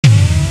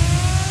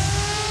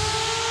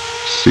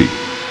Sí.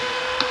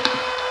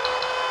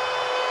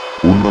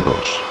 1, 2.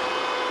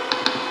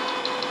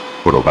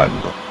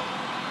 Probando.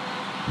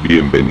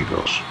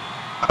 Bienvenidos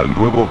al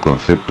nuevo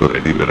concepto de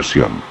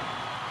diversión.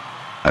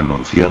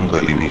 Anunciando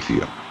el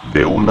inicio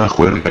de una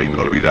juerga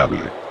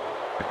inolvidable.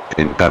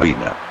 En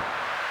cabina.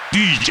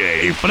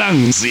 DJ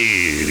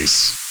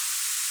Francis.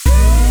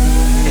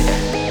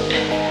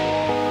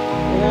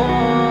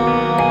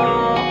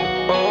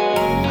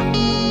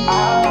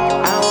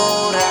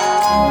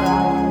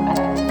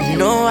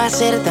 No va a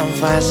ser tan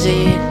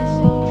fácil,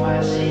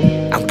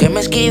 aunque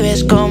me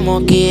esquives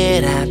como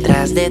quiera.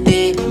 Tras de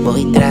ti,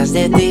 voy tras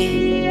de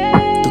ti.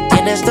 Tú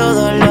tienes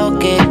todo lo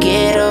que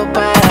quiero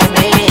para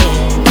mí.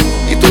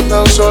 Y tú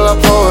tan sola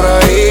por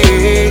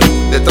ahí,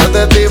 detrás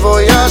de ti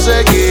voy a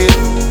seguir.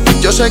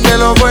 Yo sé que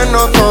lo bueno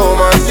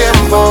toma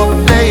tiempo,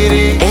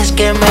 lady. Es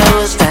que me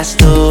gustas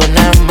tú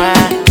nada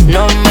más,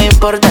 no me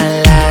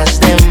importan las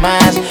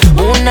demás.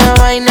 Una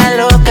vaina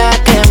loca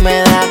que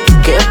me da,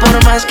 que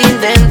por más que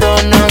intento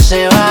no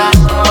se va.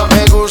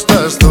 Me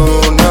gustas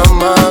tú nada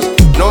más,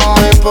 no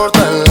me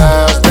importan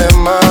las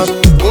demás.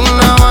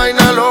 Una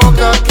vaina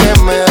loca que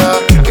me da,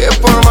 que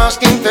por más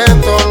que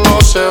intento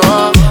no se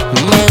va.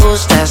 Me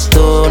gustas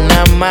tú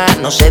nada más,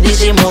 no sé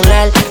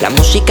disimular. La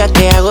música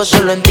que hago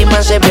solo en ti me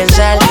hace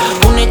pensar.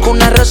 Única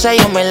una rosa,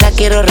 yo me la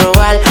quiero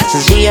robar.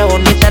 Sencilla,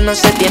 bonita, no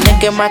se tiene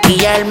que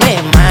maquillar.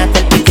 Me mata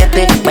el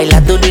piquete,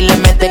 baila duro y le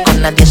mete.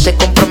 Con nadie se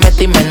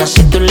compromete y menos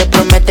si tú le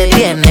prometes.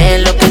 Tiene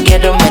lo que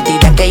quiero, me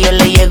tira que yo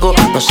le llego.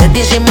 No sé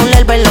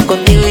disimular, bailo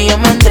contigo y yo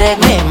me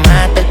entrego. Me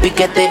mata el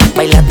piquete,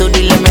 baila duro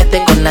y le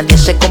mete. Con nadie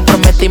se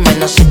compromete y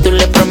menos si tú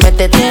le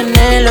prometes.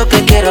 Tiene lo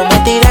que quiero, me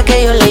tira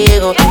que yo le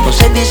llego. No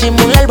sé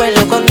disimular,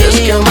 bailo contigo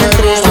y yo me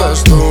entrego. Me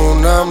gustas tú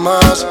nada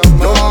más,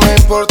 no me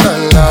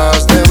importan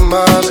las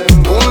demás.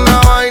 Una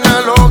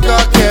vaina loca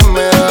que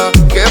me da,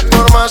 que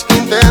por más que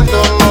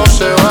intento no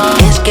se va.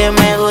 Es que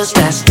me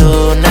gustas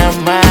tú nada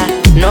más,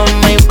 no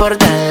me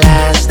importan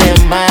las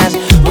demás.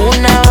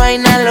 Una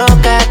vaina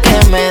loca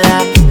que me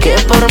da, que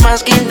por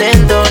más que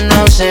intento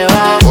no se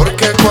va.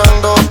 Porque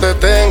cuando te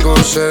tengo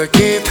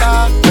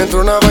cerquita, me entra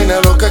una vaina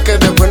loca que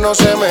después no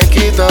se me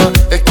quita.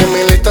 Es que en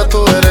mi lista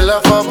tú eres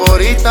la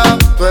favorita,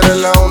 tú eres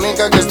la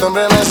única que este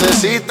hombre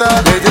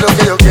necesita. Le di lo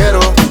que yo quiero,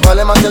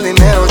 vale más que el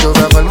dinero. Yo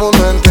grabo el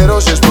mundo entero,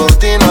 si es por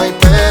ti no hay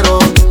pero.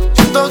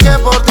 Siento que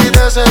por ti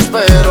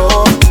desespero,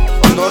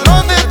 cuando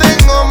no te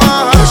tengo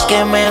más. Es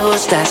que me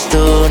gustas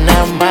tú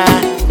nada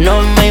más,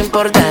 no me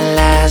importan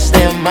las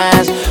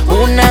demás.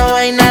 Una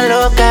vaina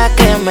loca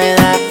que me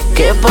da,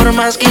 que por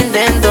más que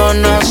intento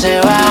no se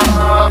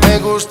va. Me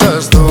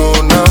gustas tú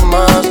nada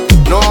más,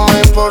 no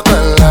me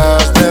importan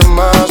las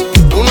demás.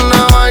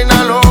 Una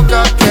vaina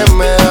loca que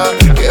me da,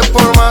 que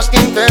por más que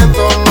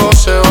intento no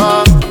se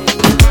va.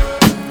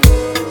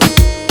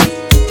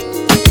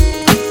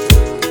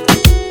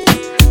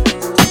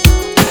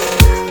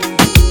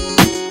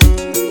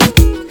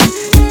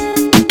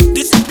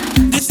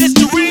 Dices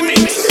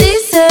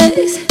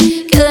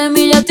que de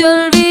mí ya te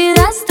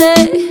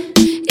olvidaste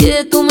y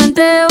de tu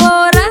mente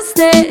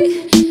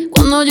borraste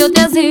cuando yo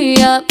te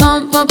hacía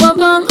pam pam pam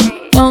pam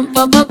pam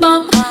pam pam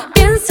pam.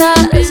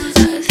 Piensas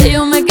que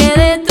yo me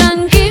quedé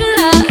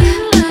tranquila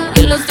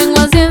y los tengo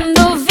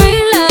haciendo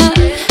fila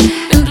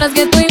mientras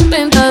que tú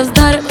intentas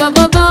dar pam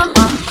pam pam.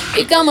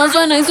 Mi cama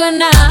suena y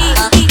suena.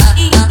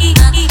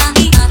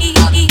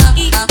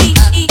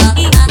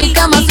 Mi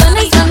cama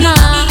suena y suena.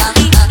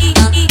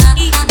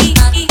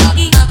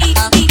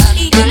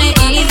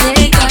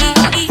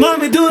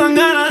 Mami, tú dan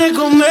ganas de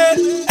comer,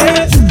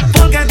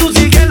 porque tú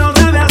sí que lo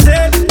sabes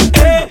hacer,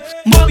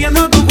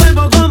 moviendo tu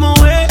cuerpo como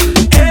es,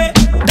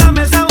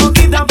 dame esa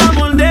boquita pa'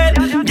 morder,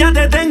 ya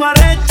te tengo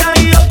arrecha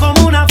y yo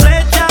como una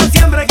flecha,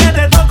 siempre que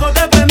te toco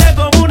te prende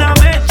como una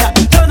mecha,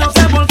 yo no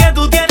sé por qué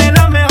tú tienes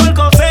la mejor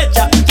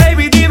cosecha,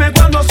 baby dime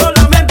cuándo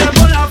solamente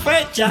por la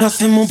fecha. Lo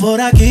hacemos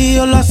por aquí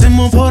o lo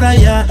hacemos por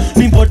allá,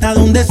 no importa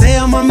dónde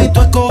sea, mami,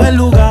 tú escoge el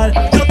lugar,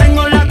 yo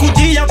tengo la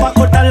cuchilla pa'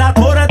 cortar la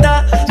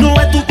torta, no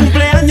es tu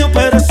cumpleaños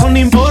pero eso no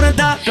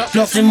importa.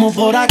 Lo hacemos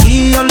por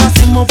aquí o lo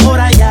hacemos por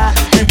allá,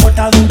 no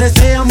importa dónde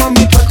sea,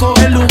 mami, tú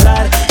escoge el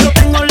lugar. Yo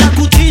tengo la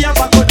cuchilla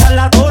pa' cortar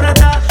la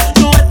torta,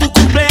 no es tu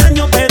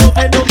cumpleaños pero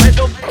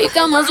Mi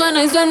cama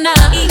suena y suena.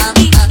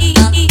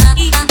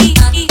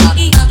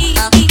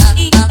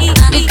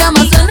 Mi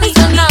cama suena y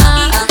suena.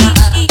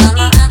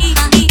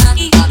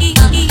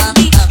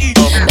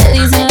 Me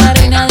dicen la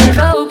reina del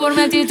flow por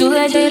mi actitud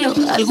de hielo.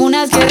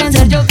 Algunas quieren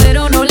ser yo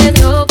pero no les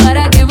dio.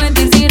 ¿Para qué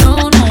mentir si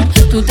no?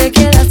 Tú te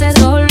quedaste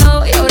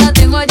solo y ahora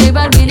tengo a J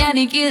Balvin y a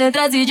Nicki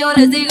detrás y yo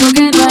les digo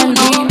que no.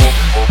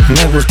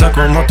 Me gusta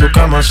como tu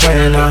cama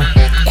suena,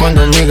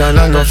 cuando mis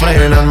ganas no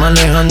frenan,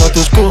 manejando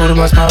tus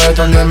curvas pa' ver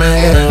dónde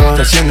me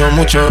llevan. Haciendo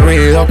mucho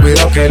ruido,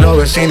 cuido que los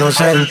vecinos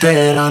se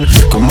enteran.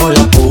 Como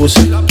la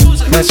puse,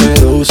 me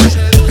seduce,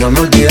 no me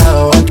he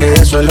olvidado aunque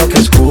eso es lo que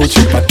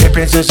escucho. Pa' que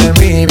pienses en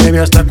mí, baby,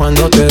 hasta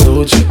cuando te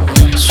duche.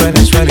 Suena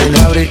y suena y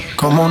la abrí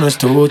como un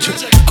estuche.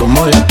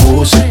 Como la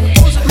puse,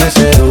 me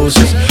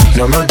seduces,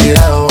 no me he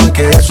olvidado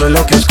aunque eso es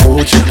lo que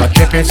escucho. Pa'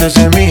 que pienses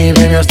en mí,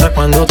 baby, hasta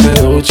cuando te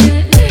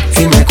duche.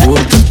 y me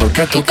culpas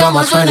porque tu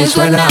cama suena y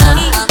suena.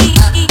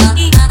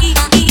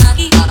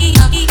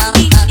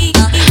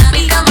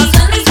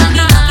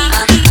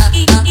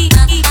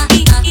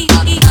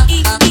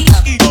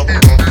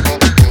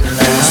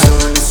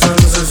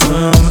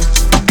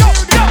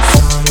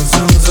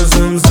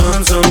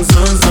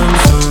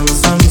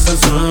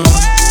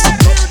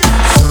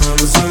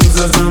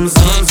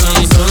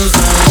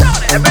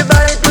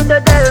 Everybody to the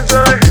dance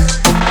floor.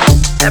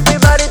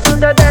 Everybody to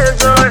the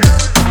dance floor.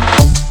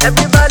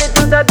 Everybody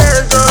to the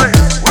dance floor.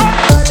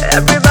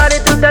 Everybody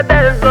to the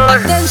dance floor.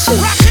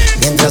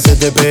 Mientras se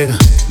te pega,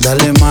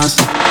 dale más.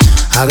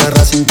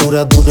 Agarra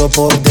cintura duro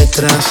por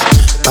detrás.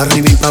 Pa'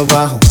 arriba y pa'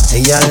 abajo,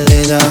 ella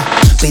le da.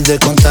 Pide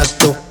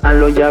contacto,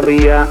 hazlo ya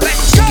vía.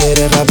 Si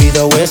quieres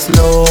rápido o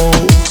slow,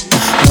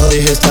 no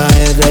dejes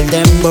caer el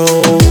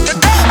dembow.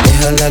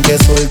 Déjala que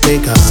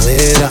suelte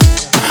cadera,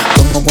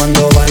 como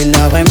cuando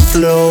bailaba en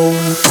flow.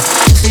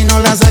 Si no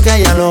la saca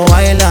ya lo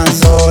baila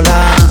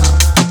sola,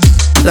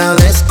 la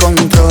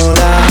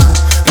descontrola.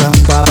 Ram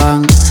pa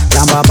pam,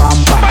 ram pa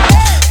pam pam.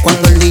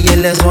 Cuando el DJ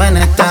le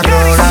suena esta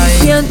rola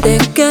y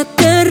sientes que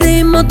este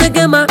ritmo te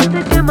quema,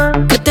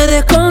 que te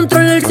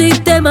descontrola el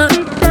sistema.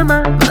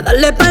 Va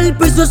darle pa'l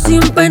piso sin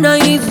pena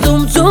y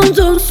zoom, zoom,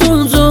 zoom,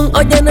 zoom, zoom.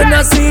 Oye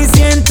nena, si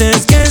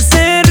sientes que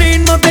ese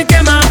ritmo te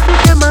quema,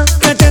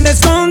 que te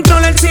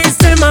descontrola el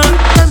sistema.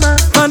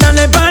 Va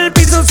darle pa'l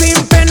piso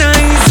sin pena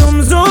y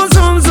zoom, zoom,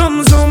 zoom,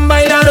 zoom, zoom.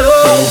 Bailalo.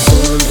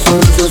 zoom,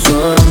 zoom, zoom,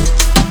 zoom.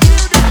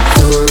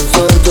 Zoom,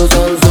 zoom, zoom,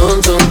 zoom,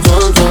 zoom, zoom,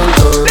 zoom,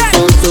 zoom,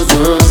 zoom, zoom,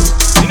 zoom.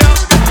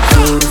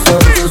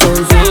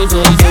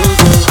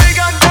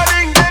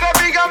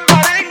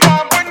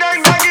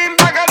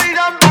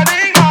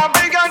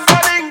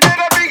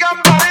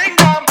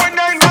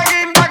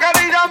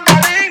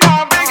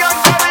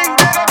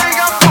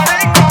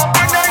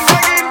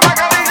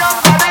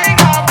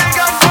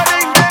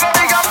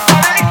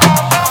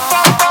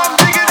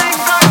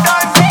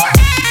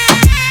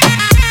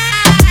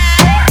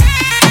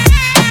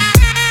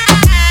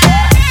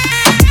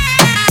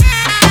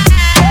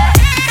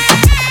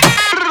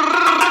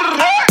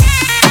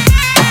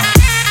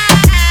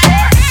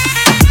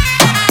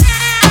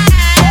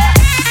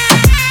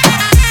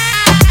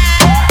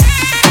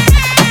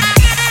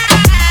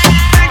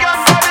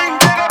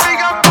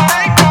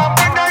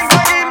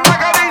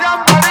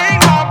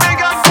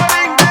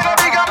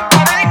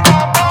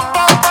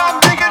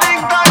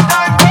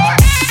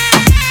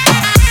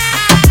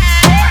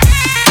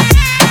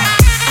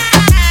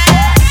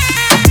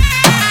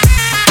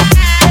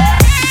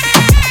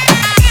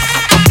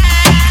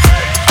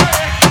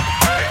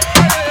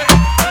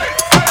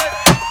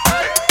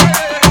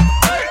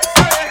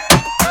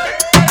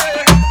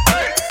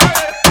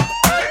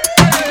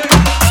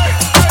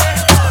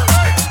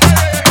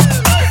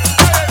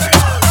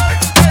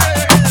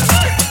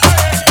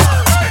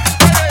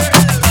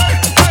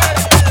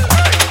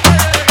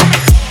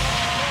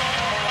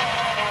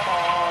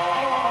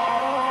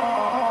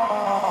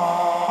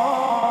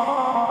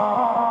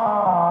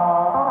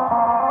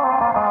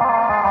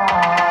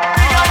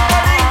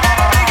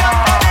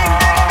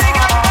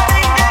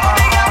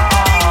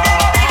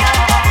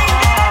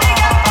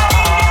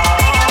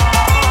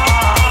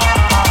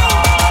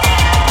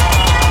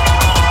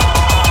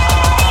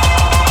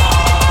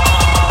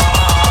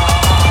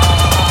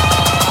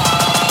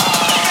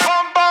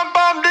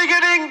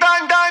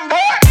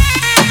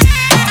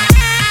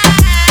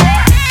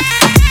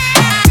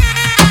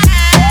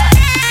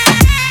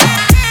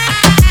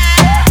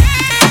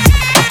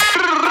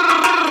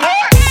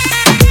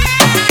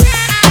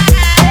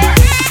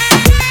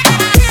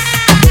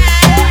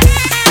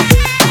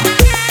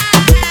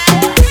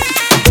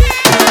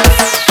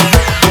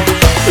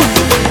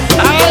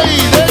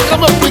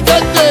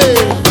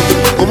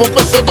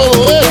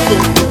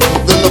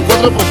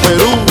 Por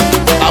Perú,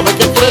 a ver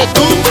qué crees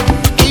tú.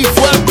 Y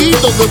fue aquí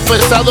donde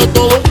empezado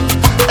todo,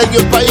 en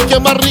el país que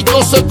más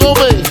rico se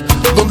come,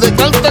 donde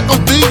canta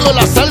contigo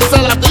la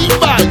salsa, la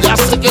timba. Ya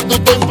sé que tú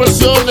te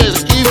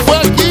impresiones. Y fue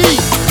aquí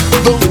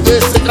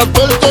donde se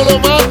cantó el toro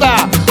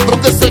mata,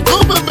 donde se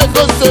come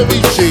mejor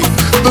ceviche,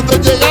 donde he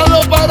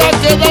llegado para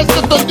quedarse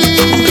estos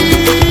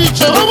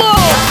nichos. ¡Vamos!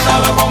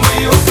 Cántalo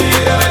conmigo si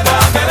de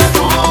verdad que eres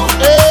tú.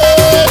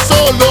 Eso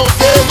es lo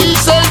que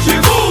dicen.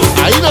 Chibú.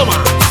 Ahí nomás.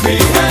 Mi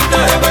gente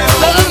de Perú.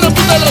 Dale,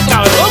 repítelo otra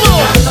vez.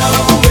 ¡Vamos! Cántalo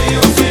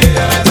conmigo si de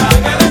verdad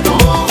que eres tú.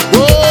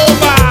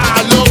 ¡Opa!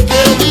 Lo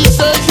que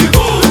dicen.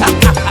 Chibú.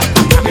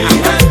 Mi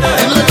gente de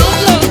Perú.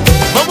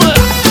 Vamos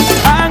allá.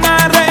 Han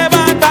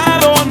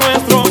arrebatado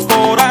nuestros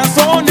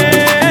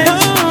corazones.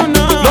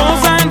 Nos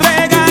han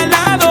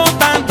regalado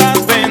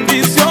tantas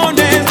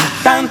bendiciones,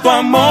 tanto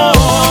amor.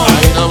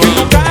 Que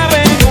no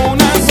cabe en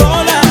una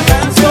sola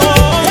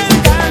canción. El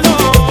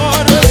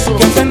calor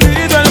que ha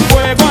encendido el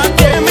fuego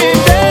aquí en mi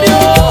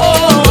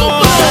interior.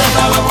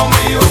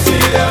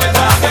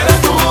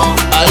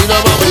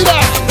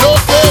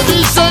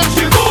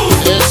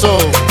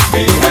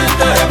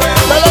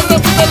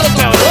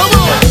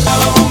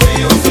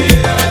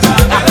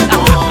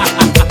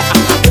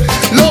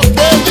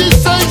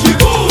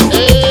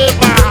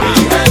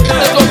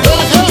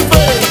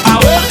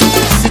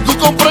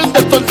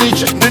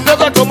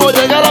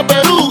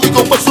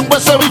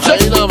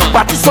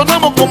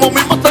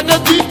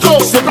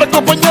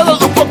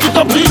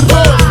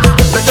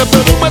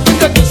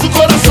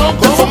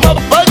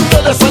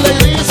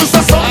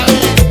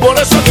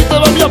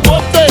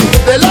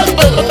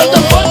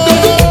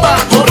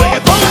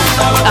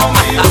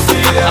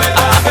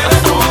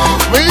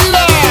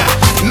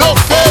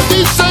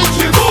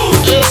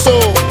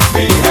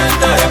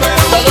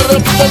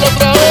 repítelo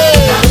otra vez.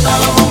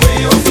 Cántalo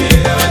conmigo si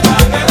de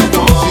verdad que eres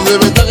tú. Si de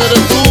verdad que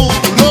eres tú,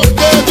 lo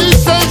que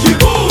dicen,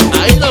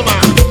 ahí nada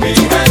más. Mi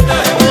gente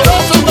es Por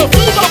eso me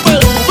fui pa'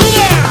 Perú,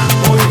 mira.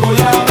 hoy voy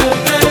a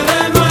verte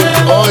de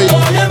nuevo. Hoy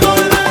voy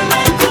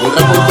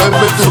a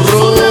volverme tu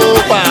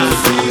ropa.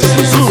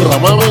 Susurra,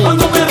 mami.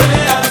 Cuando me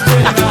veas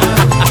llegar,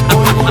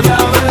 hoy voy a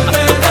verte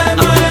de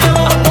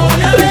nuevo. Voy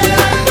a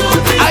llegar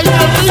contigo. ¡Ay,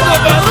 qué rico,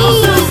 Perú!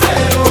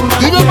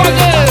 Dime pa'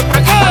 qué,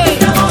 pa' qué.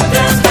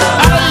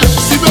 Ay,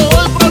 si me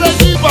voy para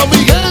allí, pa' mi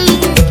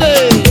gente.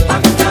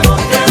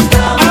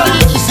 Ay,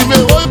 y si me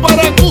voy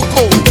para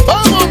Cusco,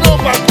 vámonos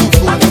pa'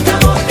 Cusco.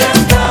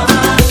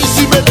 Y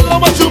si me llego a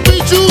Machu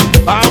Picchu,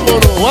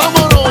 vámonos,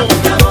 vámonos.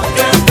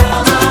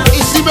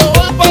 Y si me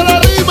voy para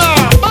Lima,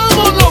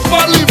 vámonos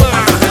pa' Lima.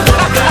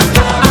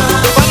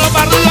 Mano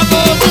para arriba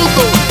todo el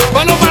mundo,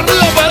 mano para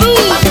arriba Perú.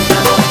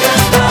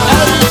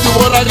 Ay, tú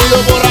por aquí, yo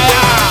por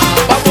allá,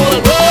 vamos de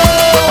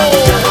nuevo.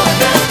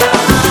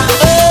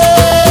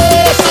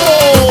 Eso,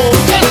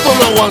 esto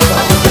no aguanta.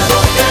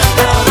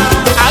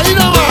 Ahí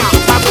nada más,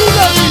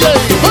 Patula DJ,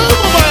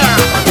 vamos para allá.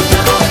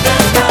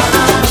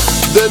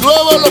 De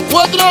nuevo los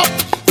cuatro,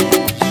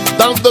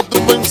 dando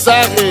tu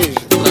mensaje.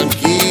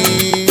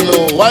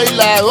 Tranquilo,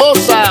 baila,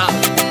 goza.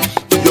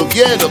 Yo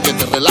quiero que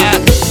te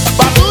relajes.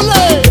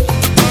 Patule,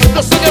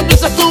 no sé qué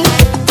piensas tú.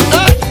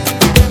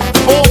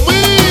 Por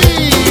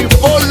mí,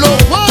 por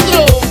los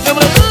cuatro, que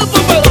me den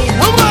papel.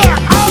 ¡Vamos allá!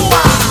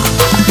 ¡Agua!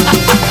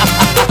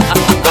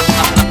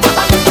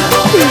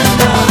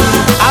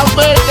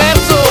 Hazme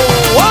caso,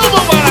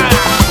 vamos para allá,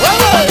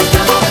 ¿vale?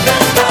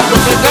 Lo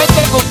que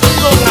canta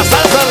contigo, la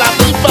salsa, la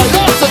pipa,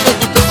 yo sé que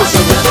tú te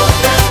cocinas.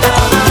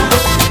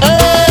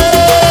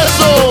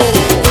 Eso,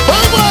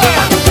 vamos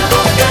allá.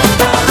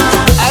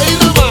 Ahí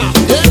nomás,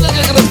 tiene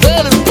que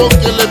crecer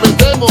porque le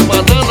metemos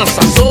banana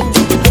sazón.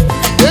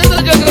 Tiene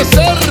que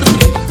crecer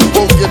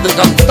porque te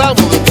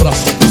cantamos de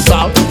corazón, tú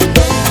 ¿sabes?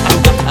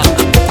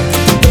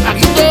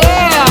 Aquí te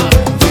va,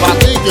 pa'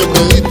 ti que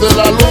me diste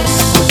la luz,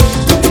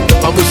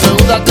 pa' mi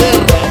segunda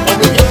tierra, pa'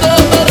 mi gente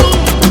de Perú.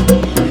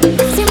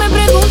 Si me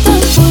preguntan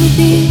por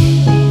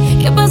ti,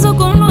 ¿qué pasó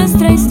con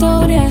nuestra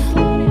historia?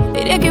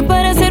 Diría que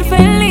para ser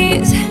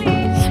feliz,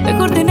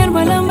 mejor tener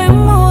buena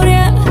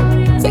memoria.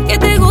 Sé que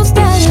te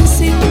gusta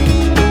decir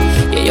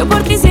que yo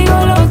por ti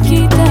sigo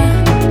loquita,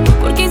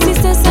 porque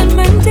insistes en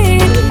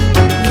mentir.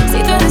 Si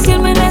tú eres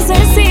quien me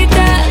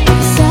necesita,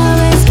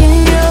 sabes que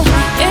yo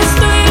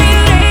estoy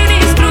libre y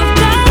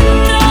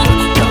disfrutando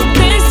lo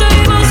que estoy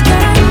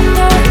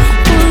buscando.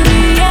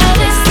 Podría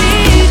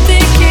decir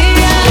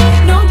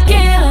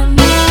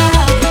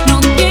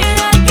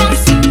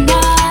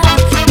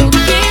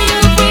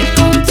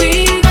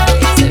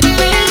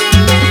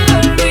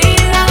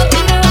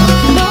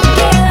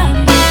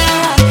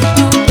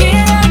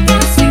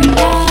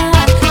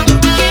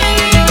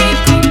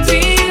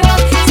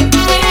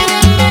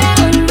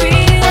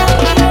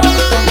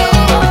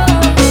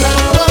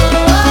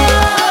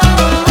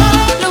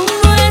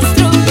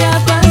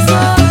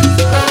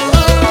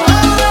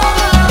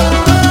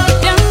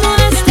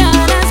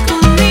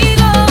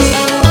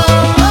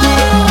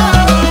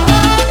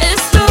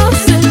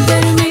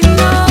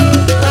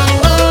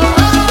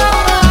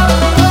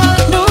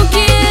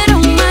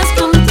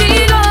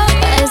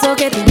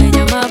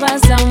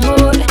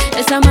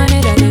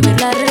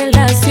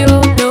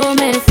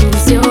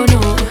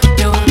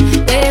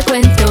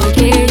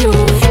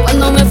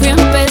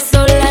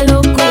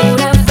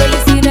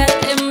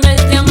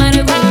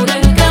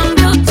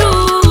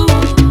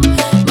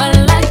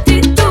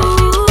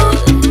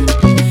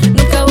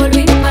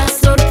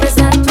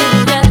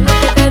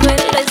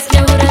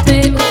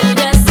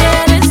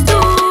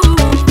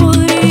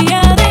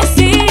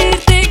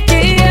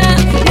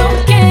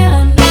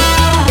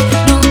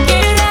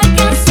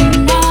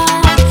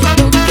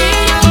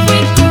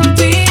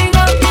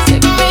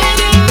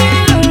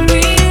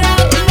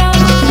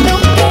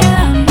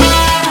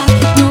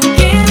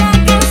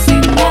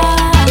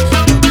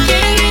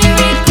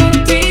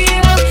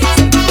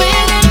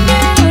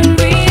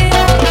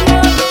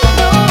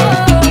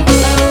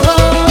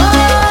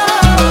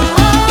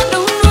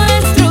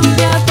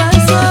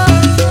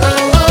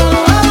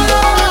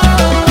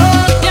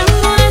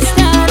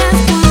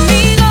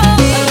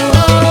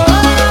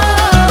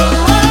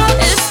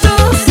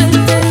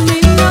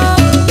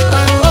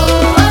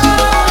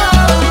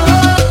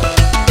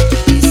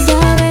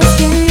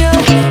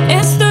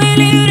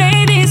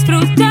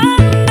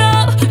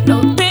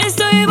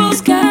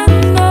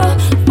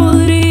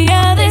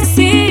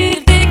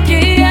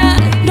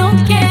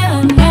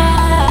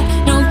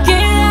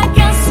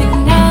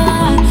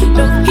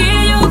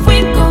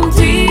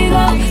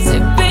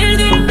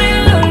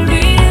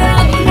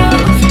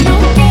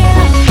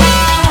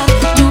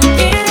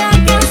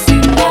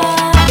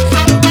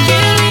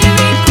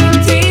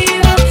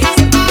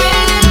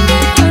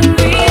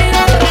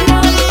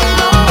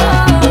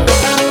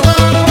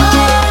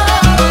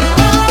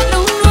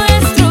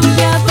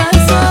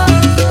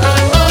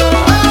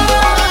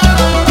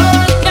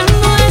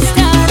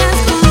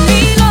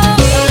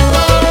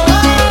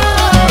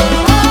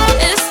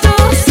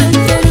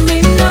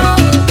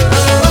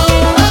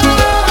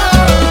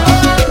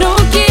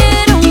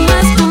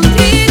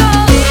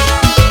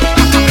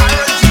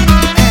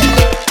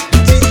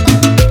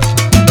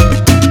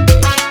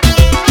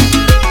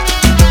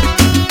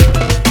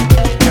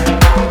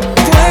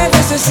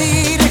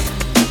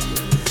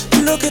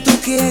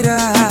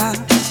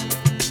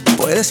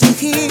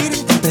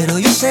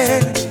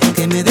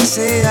me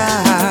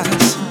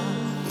deseas.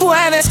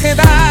 Puedes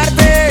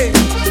quedarte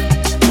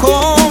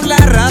con la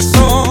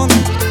razón,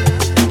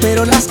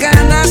 pero las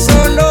ganas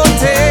solo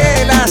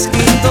te las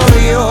quito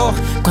yo.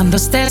 Cuando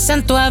estés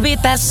en tu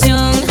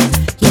habitación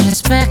y el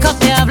espejo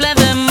te hable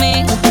de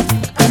mí,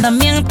 anda,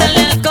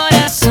 miéntale el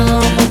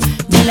corazón,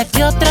 dile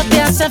que otro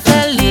te hace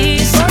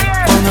feliz.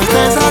 Cuando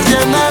estés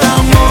haciendo el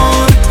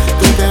amor,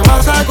 tú te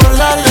vas a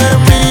acordar de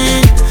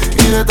mí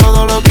y de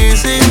todo lo que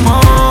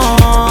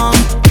hicimos.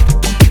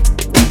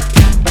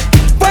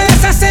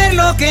 Puedes hacer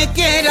lo que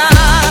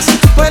quieras,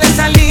 puedes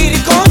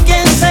salir con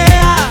quien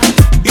sea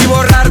y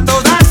borrar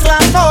todas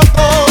las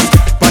fotos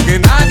para que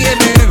nadie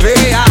me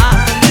vea.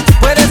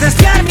 Puedes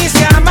desviar mis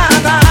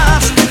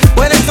llamadas,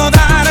 puedes no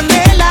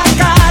darme la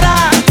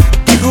cara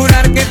y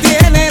jurar que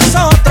tienes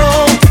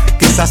otro,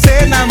 que estás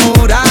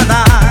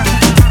enamorada.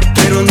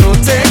 Pero no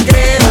te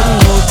creo,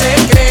 no te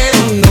creo,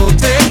 no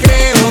te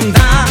creo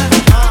nada.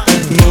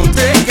 No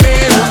te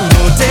creo,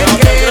 no te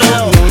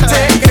creo, no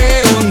te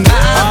creo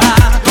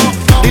nada.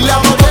 Dile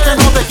a todos que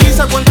no te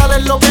quise,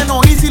 cuéntales lo que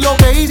no hice y lo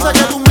que hice,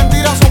 que tus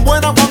mentiras son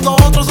buenas cuando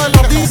otros se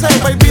los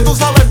dicen. Baby, tú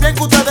sabes bien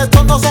que ustedes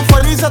todos no son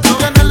felices. Tú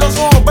tienes los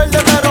ojos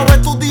verdes pero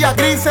ves tus días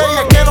grises. Y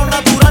es que lo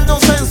natural no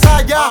se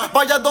ensaya.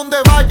 Vayas donde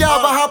vayas,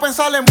 vas a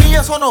pensar en mí,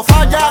 eso no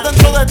falla.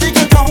 Dentro de ti que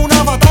entras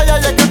una batalla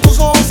y es que en tus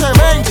ojos se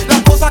ven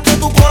las cosas que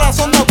tu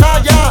corazón no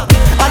calla.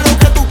 Haz lo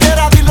que tú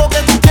quieras, di lo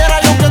que tú quieras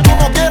y aunque tú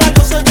no quieras,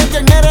 yo sé bien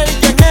quién eres y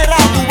quién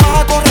eras. Tú vas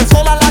a correr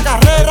sola la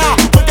carrera,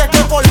 porque es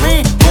que por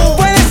mí tú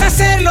puedes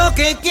hacer lo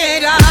que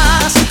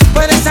quieras,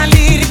 puedes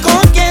salir con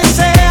quien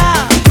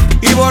sea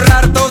y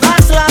borrar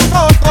todas las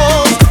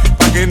fotos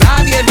para que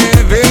nadie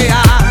me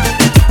vea.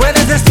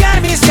 Puedes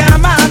desviar mis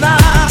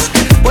llamadas,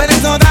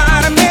 puedes no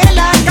darme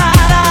la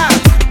cara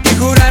y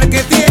jurar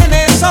que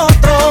tienes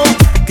otro,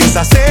 que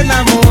estás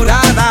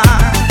enamorada.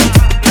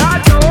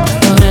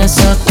 Por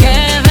eso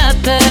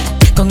quédate,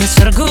 con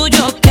ese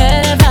orgullo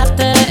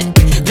quédate,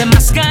 de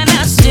más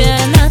ganas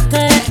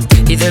llénate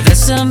y de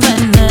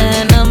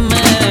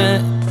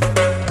desenvenéname.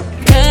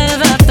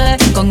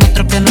 Quédate con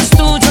otro que no es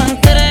tuyo,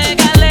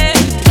 entrégale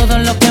todo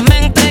lo que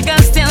me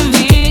entregaste a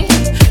mí.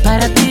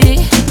 Para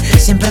ti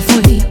siempre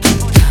fui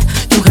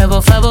tu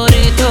jevo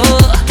favorito,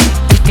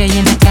 el que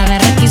llena cada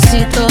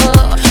requisito,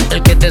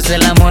 el que te hace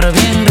el amor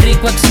bien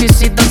rico,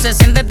 exquisito. Se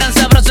siente tan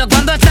sabroso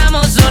cuando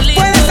estamos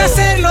solitos. Puedes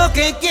hacer lo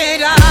que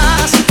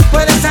quieras,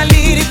 puedes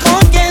salir con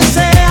quien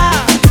sea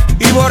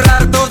y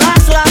borrar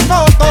todas las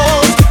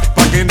fotos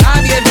para que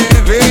nadie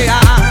me vea.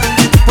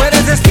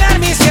 Puedes desviar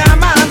mis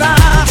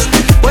llamadas,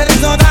 puedes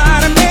no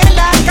darme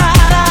la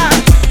cara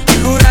y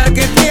jurar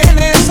que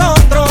tienes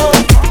otro,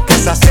 que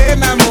estás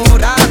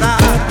enamorada.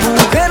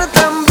 Mujer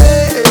tan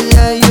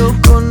bella, yo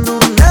con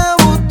una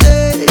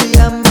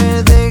botella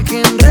me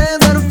dejé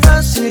enredar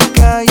fácil,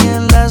 caí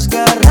en las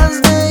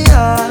garras de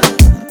ella.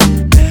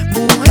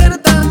 Mujer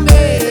tan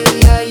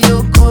bella,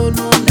 yo con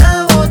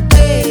una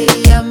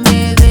botella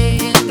me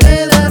dejé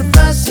enredar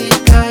fácil,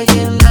 caí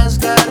en las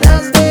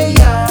garras de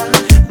ella.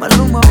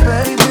 Maluma,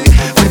 baby,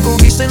 me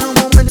cogiste en un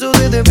momento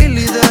de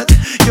debilidad,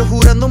 yo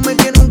jurándome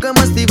que nunca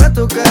más te iba a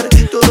tocar.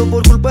 Todo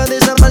por culpa de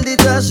esas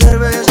malditas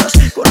cervezas,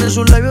 con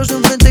esos labios de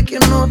un frente que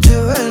no te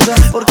besa.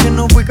 Porque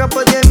no fui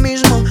capaz de ahí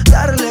mismo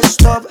darle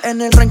stop.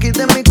 En el ranking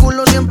de mi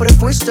culo siempre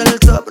fuiste el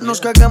top.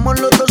 Nos cagamos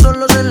los dos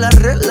solos en la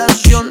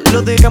relación,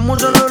 lo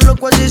dejamos solo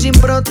loco así sin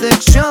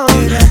protección.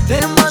 Era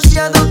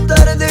demasiado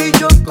tarde y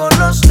yo con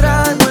los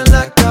tragos en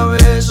la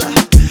cabeza.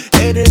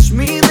 Eres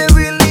mi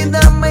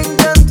debilidad, me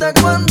encanta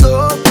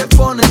cuando te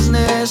pones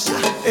necia.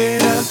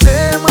 Era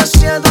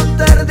demasiado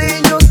tarde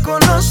y yo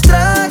con los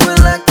tragos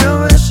en la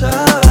cabeza.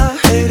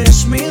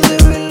 Eres mi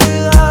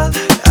debilidad,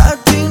 a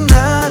ti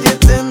nadie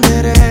te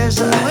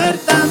endereza. Mujer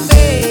tan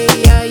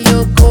bella,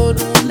 yo con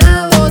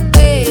una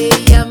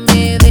botella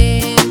me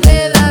dejé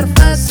enredar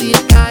fácil,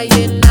 caí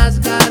en las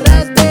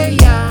garras de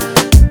ella.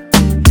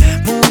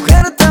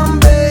 Mujer tan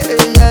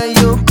bella,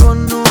 yo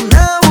con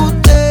una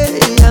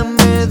botella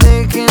me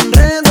dejé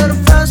enredar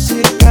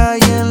fácil,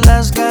 caí en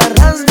las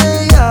garras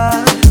de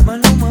ella.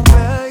 Maluma,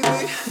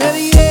 baby. Me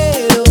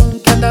dijeron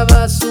que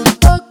andabas un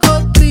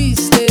poco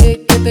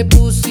triste, que te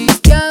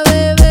pusiste a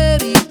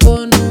beber y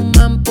con un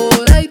man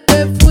por ahí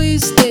te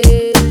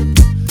fuiste.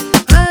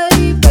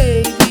 Ay,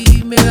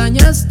 baby, me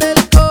dañaste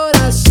el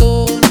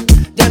corazón,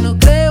 ya no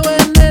creo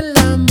en el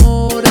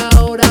amor,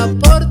 ahora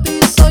por ti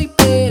soy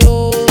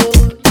peor.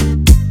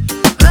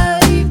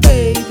 Ay,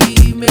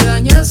 baby, me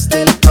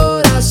dañaste el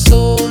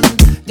corazón,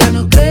 ya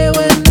no creo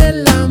en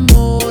el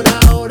amor,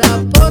 ahora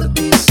por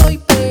ti soy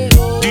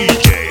peor.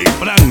 DJ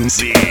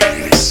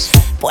Francis.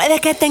 Puede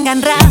que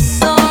tengan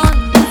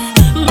razón,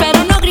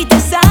 pero no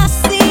grites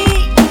así,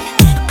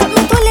 que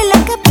me duele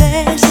la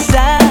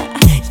cabeza.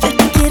 Yo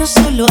te quiero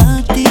solo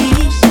a ti,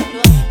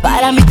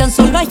 para mí tan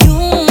solo hay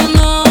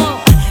uno,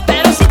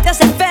 pero si te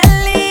hace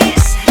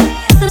feliz,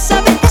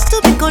 sabes que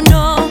estuve con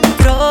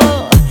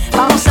otro,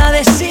 vamos a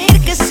decir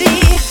que sí.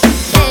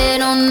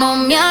 Pero no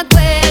me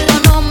acuerdo,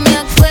 no me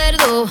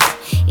acuerdo,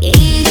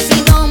 y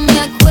si no me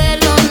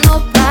acuerdo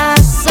no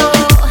pasó,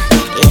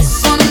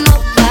 eso no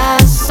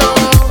pasó.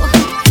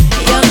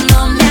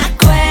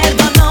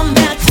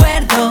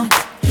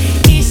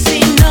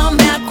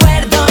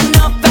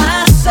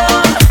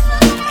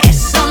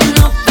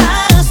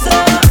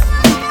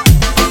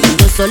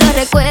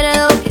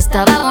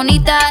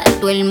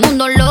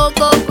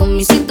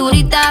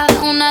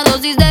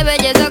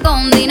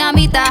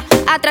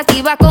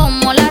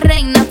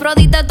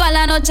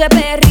 la noche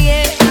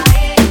perrié,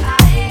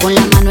 con la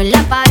mano en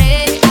la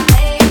pared.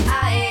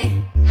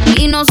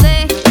 Y no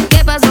sé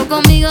qué pasó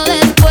conmigo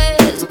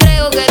después.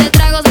 Creo que de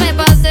tragos me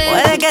pasé.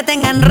 Puede que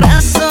tengan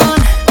razón,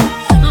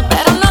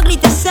 pero no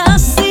grites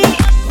así,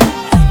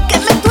 que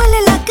me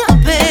duele la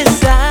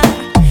cabeza.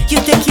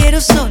 Yo te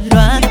quiero solo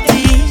a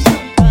ti.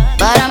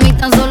 Para mí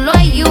tan solo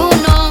hay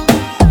uno,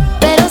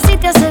 pero si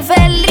te hace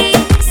feliz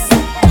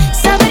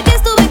saber que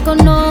estuve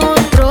con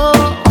otro,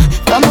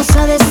 vamos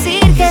a decir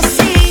que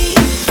sí.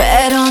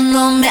 Pero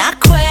no me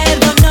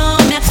acuerdo, no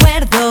me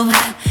acuerdo.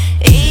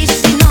 Y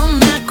si no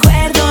me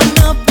acuerdo,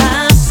 no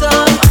pasó.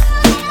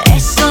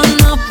 Eso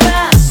no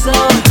pasó.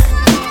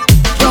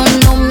 Yo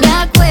no me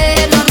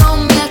acuerdo, no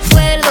me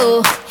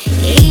acuerdo.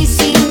 Y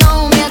si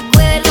no me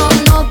acuerdo,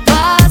 no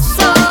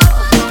pasó.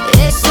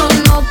 Eso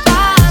no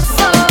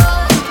pasó.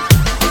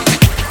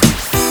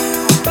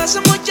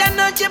 Paso muchas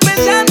noches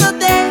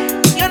pensándote.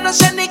 Yo no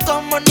sé ni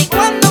cómo ni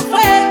cuándo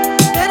fue,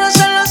 pero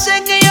solo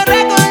sé que yo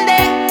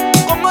recordé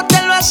cómo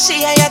te lo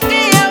hacía y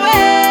aquella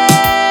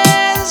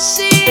vez.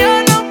 Si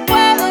yo no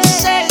puedo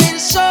seguir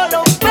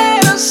solo,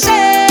 pero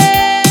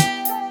sé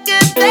que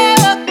te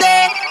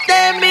boté,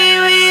 de mi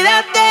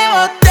vida te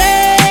boté.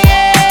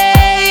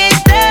 Y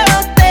te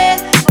boté,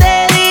 te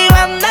di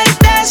banda y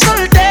te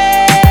solté.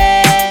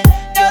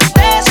 Yo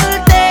te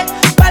solté,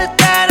 pa'l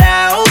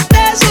carajo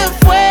usted se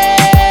fue.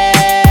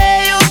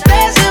 Y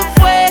usted se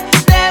fue,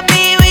 de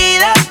mi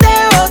vida te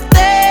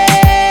boté.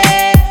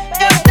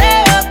 Yo te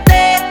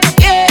boté,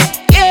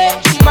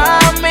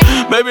 mami.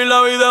 Baby, la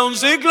vida es un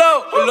ciclo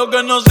y lo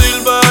que no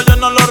sirve ya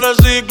no lo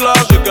recicla.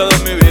 Así que de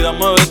mi vida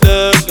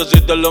muévete, que si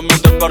te lo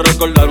metes para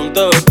recordar un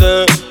TBT.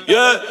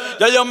 Yeah,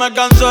 ya yo me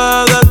cansé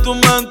de tu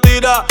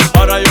mentira.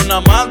 Ahora hay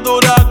una más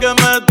dura que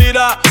me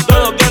tira.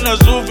 Todo tiene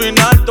su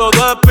final,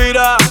 todo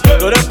expira.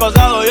 Tú eres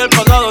pasado y el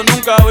pasado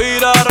nunca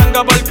vira.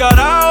 Arranca pa'l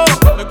carajo,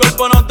 mi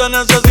cuerpo no te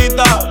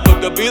necesita. Lo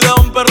que pide es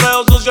un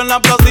perreo sucio en la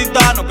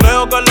placita. No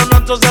creo que lo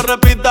nuestro se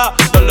repita.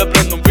 Yo le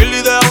prendo un fil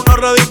y deja uno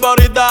ready pa'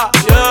 ahorita.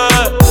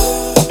 Yeah.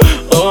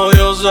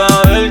 Odio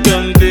saber que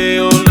en ti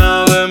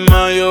una vez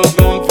más yo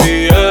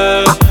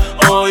confié.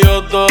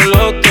 Odio todo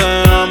lo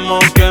que amo,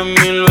 que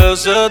mil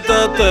veces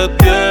te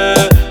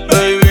testé.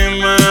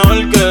 Baby,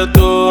 mejor que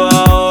tú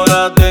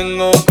ahora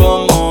tengo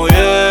como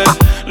 10.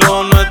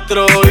 Lo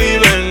nuestro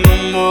vive en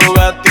un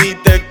Bugatti,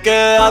 te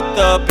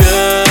quedaste a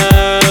pie.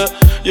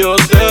 Yo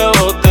te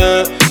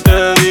boté,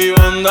 te di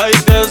banda y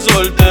te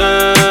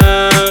solté.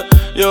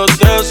 Yo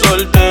te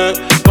solté,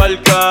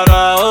 pa'l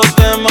carajo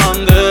te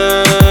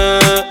mandé.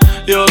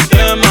 Yo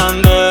te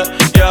mandé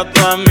y a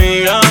tu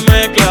amiga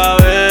me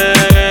clavé,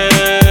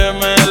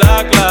 me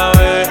la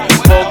clavé,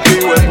 poqui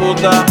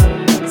hueputa.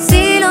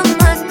 Si lo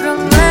nuestro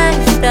no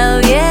está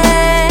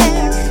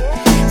bien,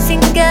 sin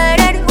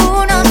querer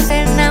uno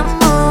se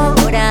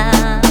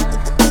enamora.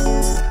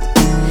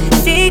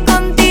 Si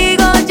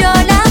contigo yo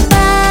la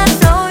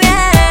paso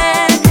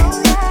bien,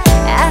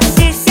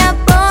 así sea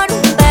por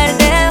un par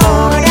de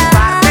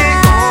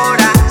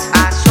horas. A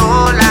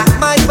solas.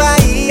 My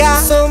Bahía,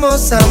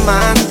 somos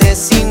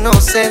amantes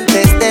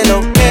inocentes de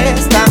lo que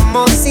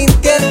estamos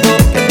sintiendo.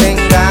 Que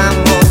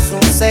tengamos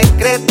un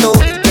secreto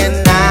y que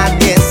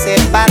nadie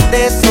sepa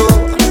de eso.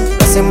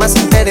 Lo hace más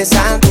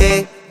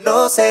interesante,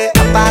 lo sé.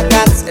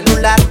 Apaga el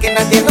celular, que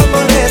nadie nos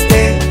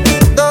moleste.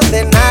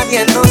 Donde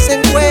nadie nos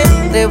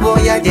encuentre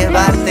voy a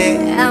llevarte.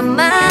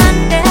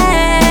 Amantes,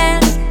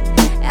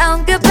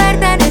 aunque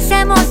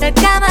pertenecemos a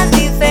camas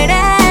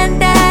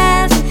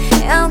diferentes,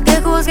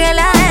 aunque juzgue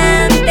la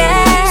gente.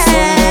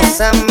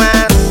 Somos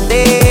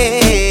amantes,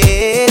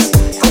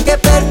 aunque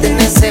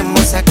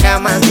pertenecemos a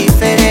camas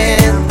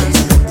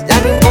diferentes. Ya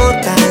no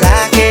importa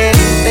la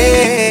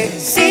gente.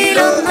 Si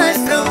lo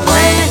nuestro no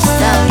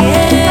está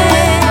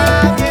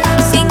bien,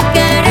 sin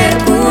querer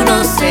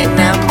uno se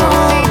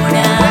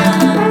enamora.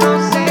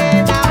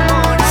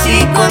 Si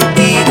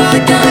contigo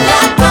yo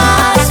la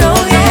paso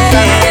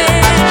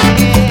bien,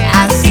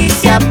 así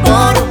sea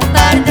por un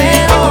par de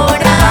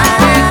horas.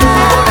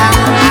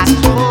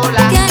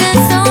 ¿Quiénes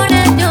son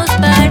ellos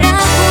para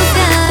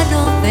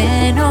juzgarnos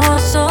de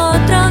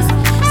nosotros?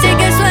 Sé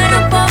que suena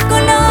un poco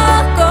loco,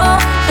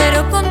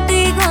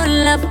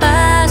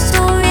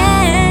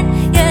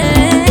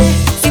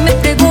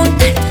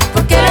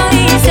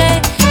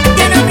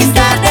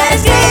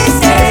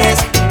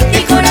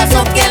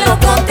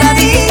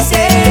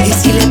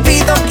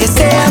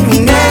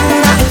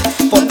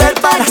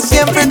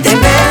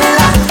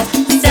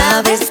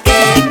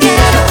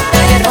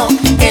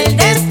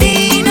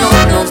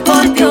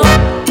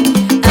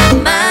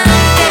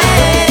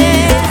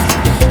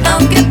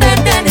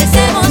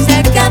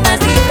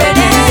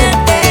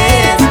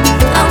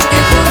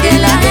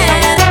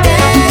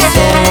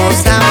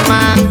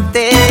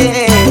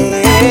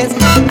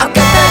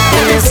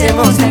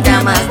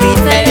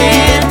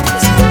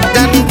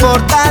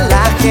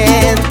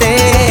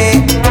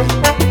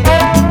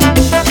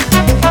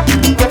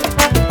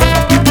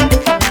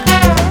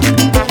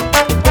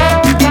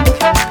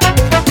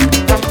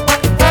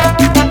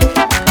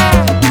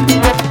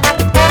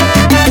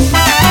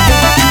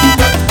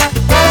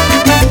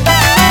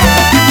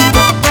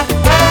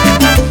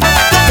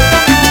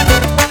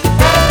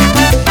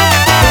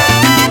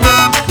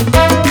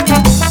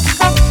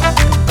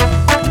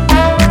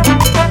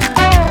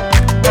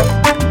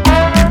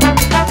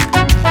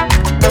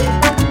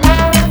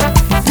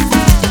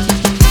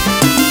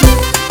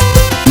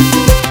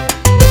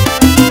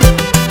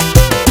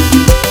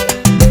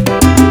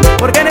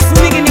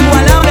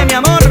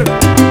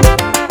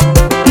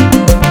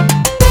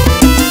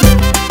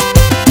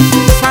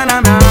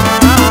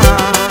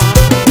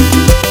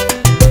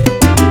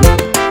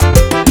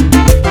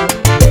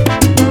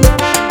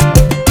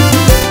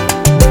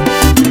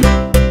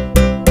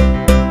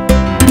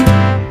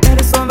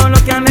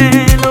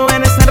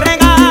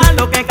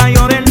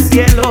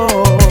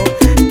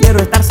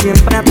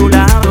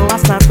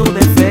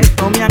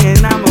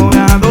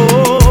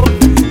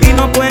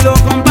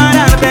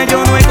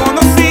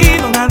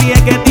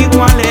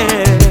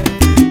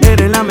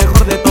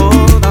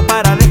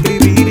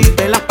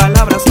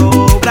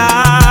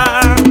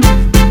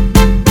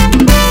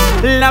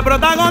 La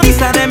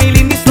protagonista de mi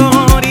linda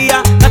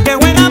historia, la que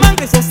buena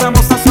amante si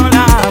estamos a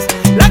solas,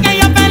 la que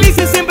ella feliz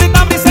y siempre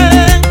está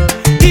presente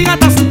y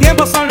gasta su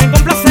tiempo solo en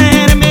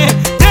complacerme.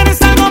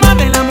 Eres algo más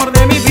del amor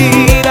de mi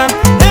vida,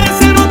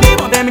 eres el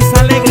motivo de mis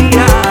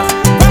alegrías.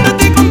 Cuando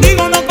estoy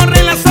contigo no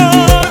corren las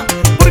horas,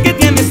 porque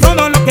tienes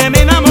todo lo que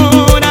me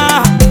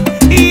enamora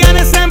y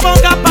eres en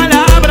pocas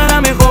palabras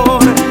la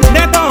mejor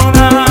de todas.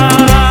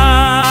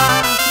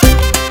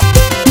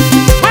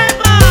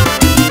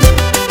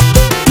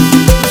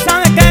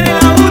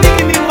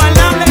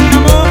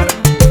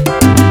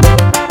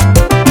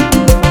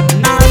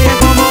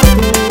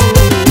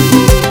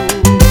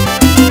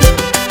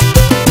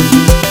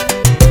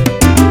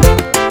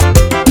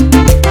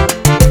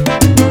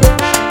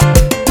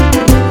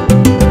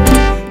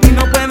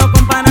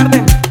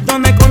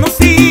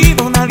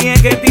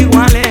 Que te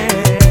iguale,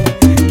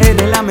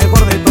 eres la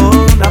mejor de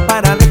todas,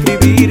 para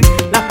describir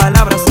las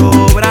palabras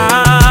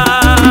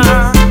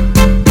sobran.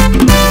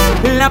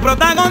 La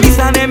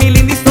protagonista de mi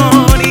linda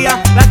historia,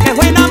 la que es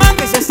buena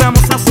amante si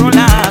estamos a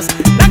solas,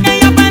 la que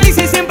ella feliz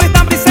y siempre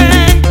está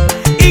presente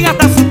y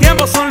gasta su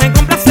tiempo solo en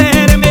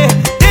complacerme.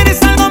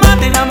 Eres algo más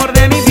del amor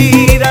de mi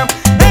vida,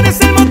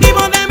 eres el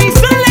motivo de mis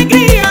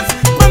alegrías.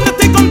 Cuando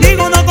estoy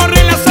contigo no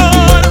corren las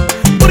horas,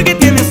 porque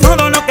tienes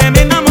todo lo que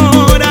me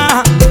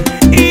enamora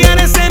y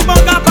eres en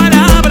pocas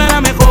palabras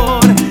la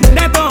mejor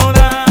de todas.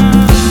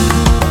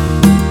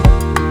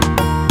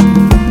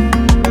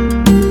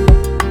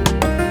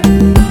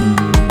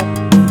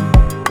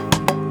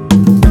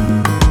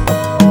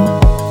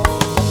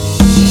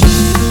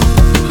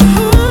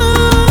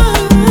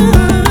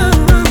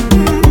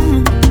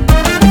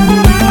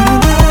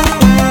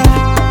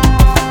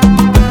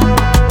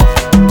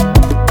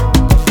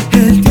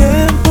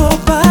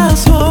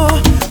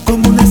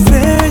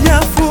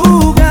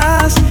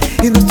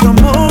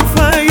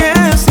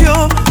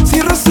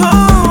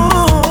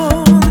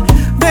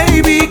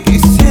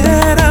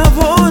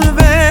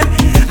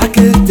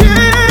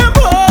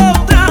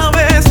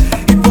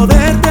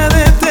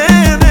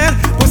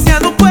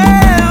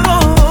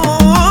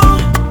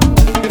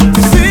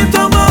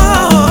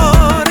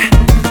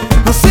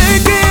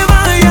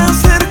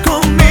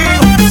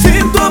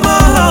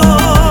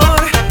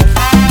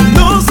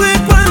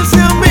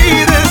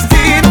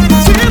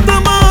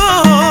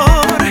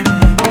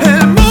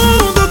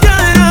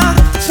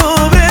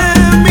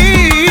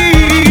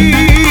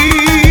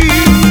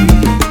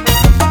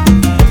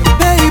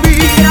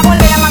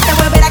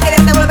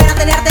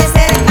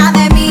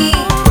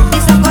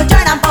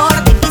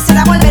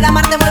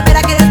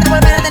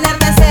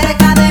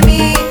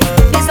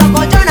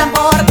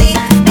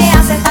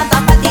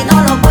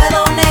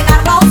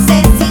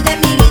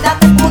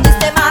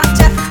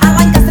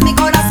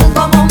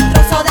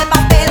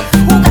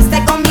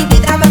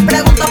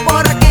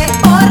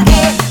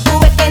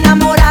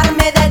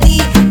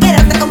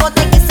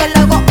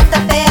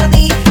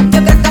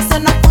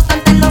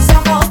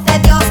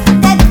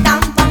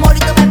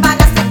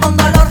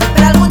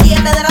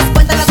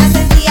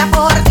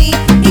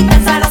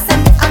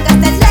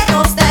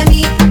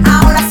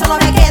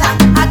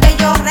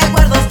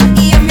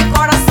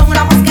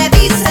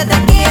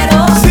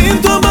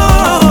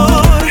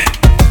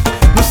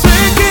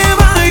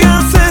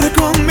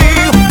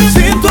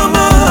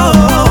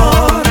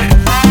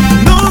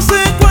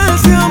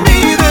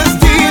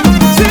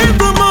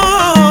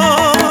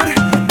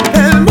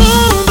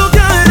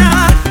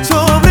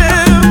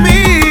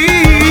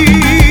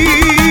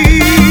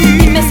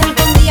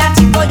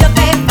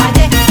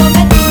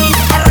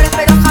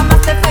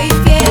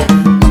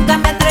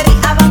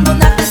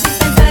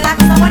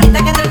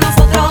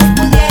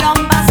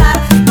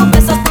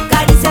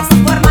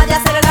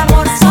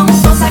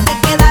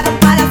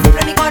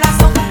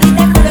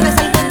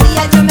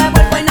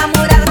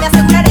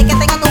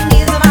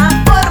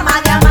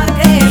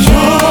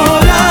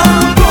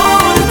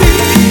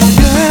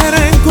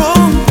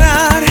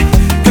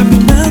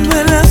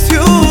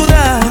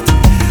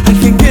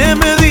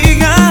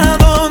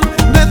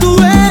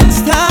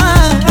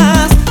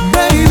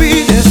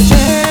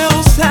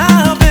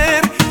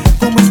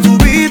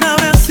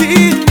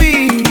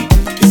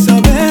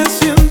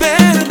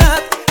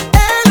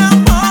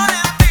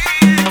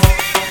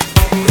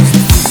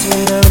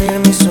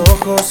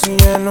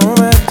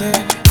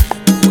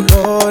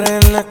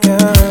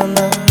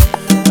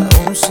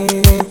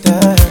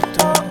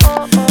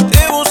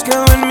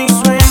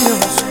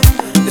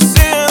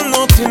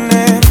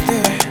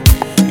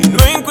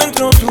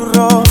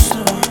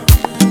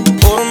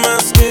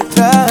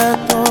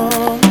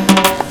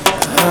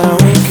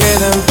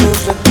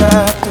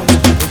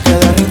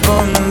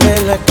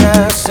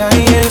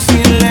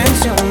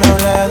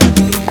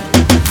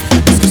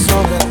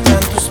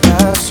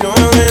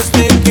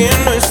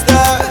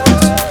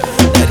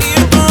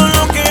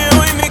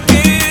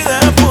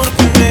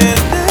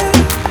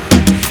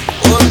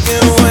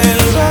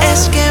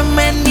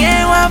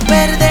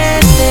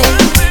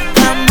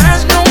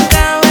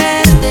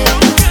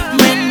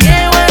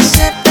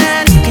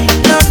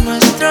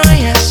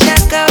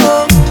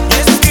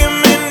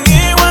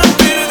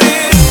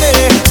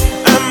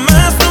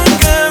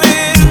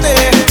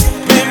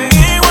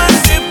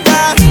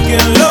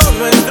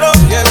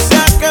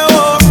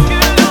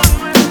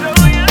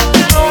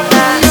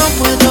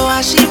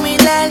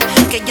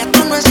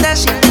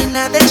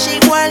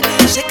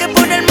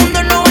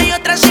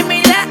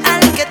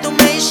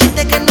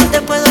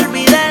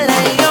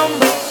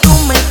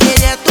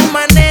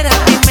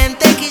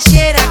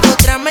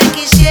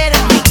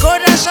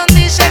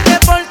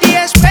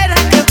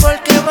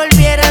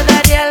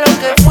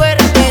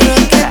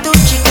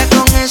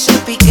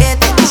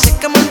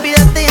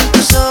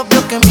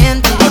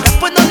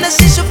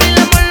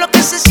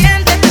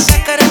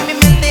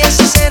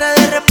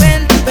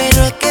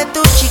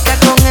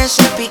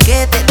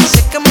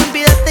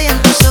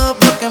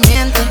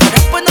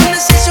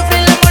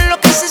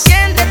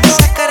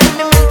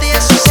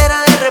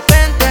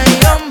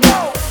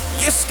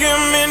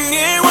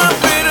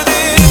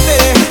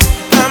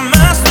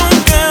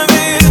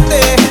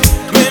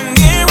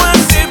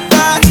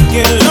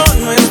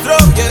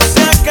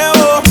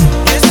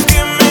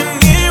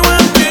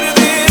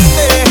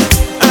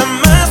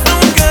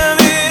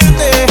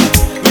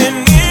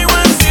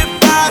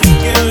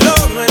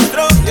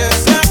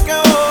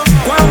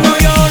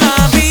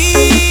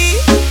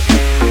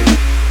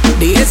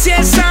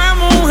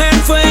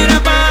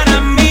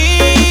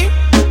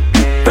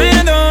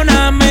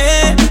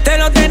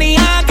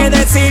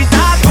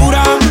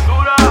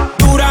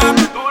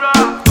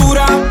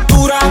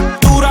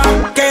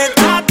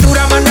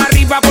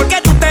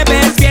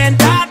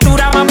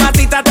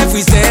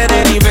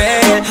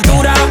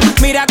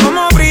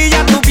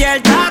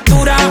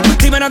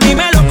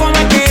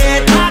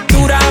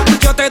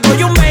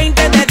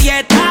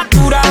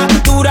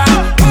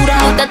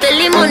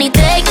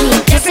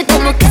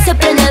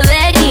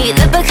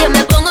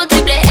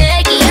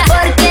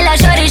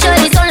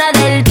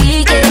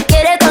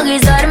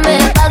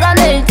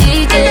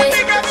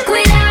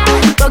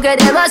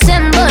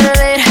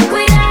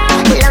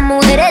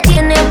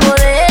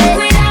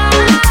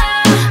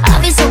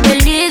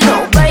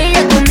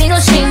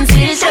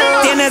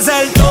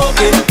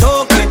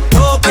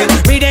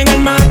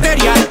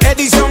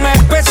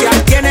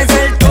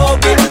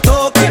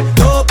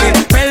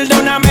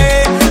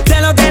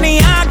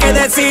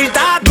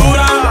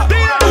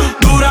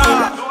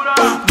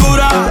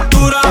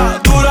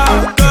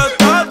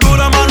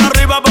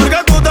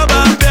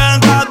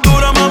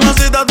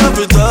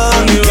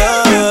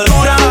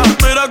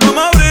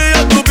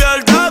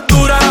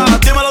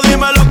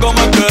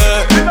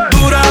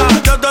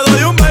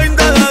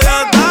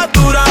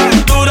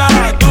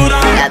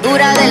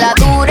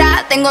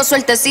 tengo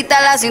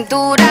sueltecita la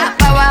cintura,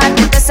 pa'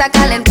 bajarte esa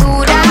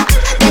calentura.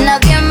 De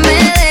nadie me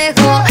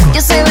dejo,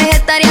 yo soy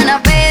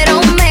vegetariana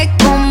pero me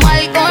como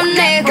al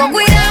conejo.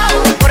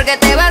 Cuidado, porque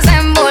te vas a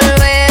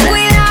envolver.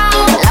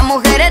 Cuidado, las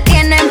mujeres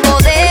tienen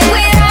poder.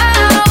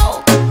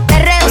 Cuidado,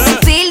 perreo sin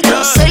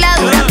filtro, soy la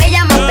dura que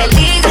llama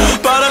peligro.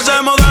 Para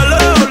ese modelo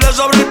le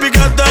sobra el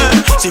piquete.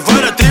 Si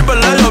fuera stripper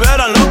le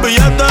llovieran los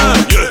billetes.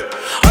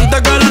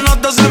 Antes que la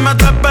nota se me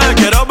trepe,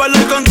 quiero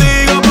bailar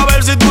contigo pa'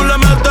 ver si tú le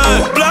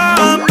metes.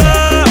 Plan B,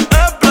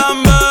 es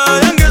plan B,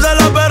 en que se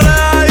la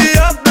perrea y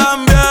yo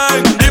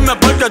también. Dime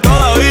por qué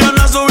todavía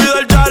no has subido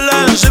el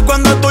challenge. Si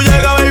cuando tú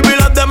llegas, baby,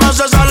 las demás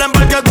se salen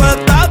porque tú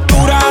estás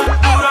dura,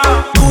 dura,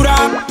 dura,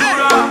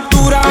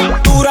 dura,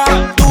 dura,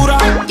 dura.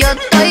 Yo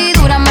estoy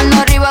dura,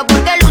 mano arriba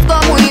porque luzco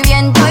muy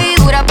bien. Estoy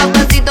dura,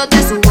 papacito,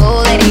 te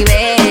subo de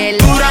nivel.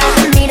 Dura,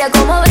 mira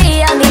cómo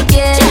brilla mi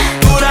piel.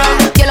 Dura,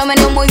 yo lo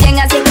meneo muy bien,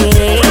 así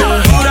que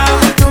dura,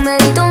 tú me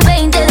diste un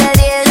 20 de 10.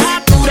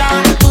 Dura,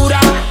 dura,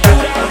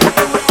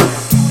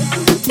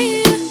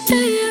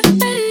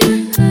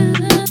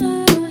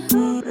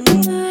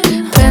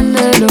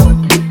 préndelo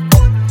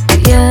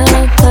y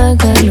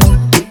apágalo.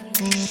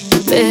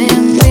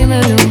 Ven,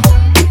 dímelo.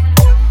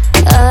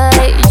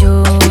 Ay,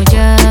 yo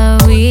ya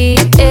vi,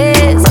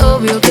 es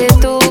obvio que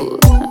tú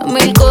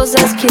mil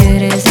cosas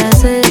quieres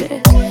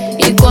hacer.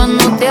 Y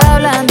cuando te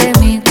hablan de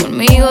mí,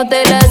 conmigo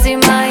te las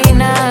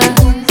imaginas.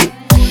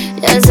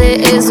 Ya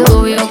sé, es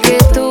obvio que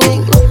tú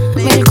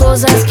mil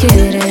cosas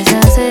quieres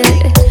hacer.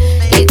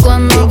 Y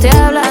cuando te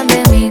hablan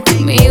de mí,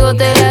 conmigo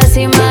te las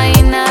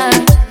imaginas.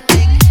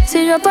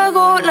 Si yo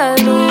apago la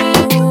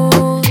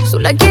luz, tú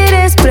la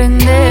quieres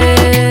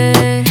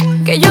prender.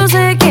 Que yo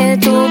sé que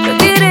tú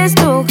prefieres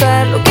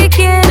tocar lo que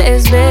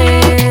quieres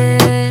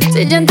ver.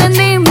 Si ya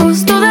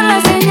entendimos todas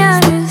las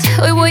señales,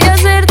 hoy voy a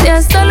hacerte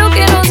hasta lo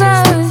que no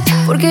sabes.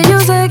 Porque yo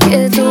sé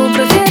que tú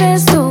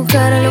prefieres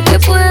tocar lo que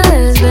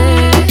puedes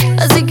ver.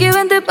 Así que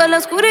vente pa' la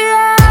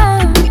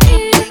oscuridad.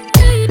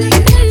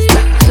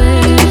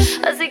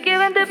 Así que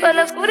vente pa'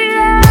 la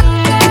oscuridad.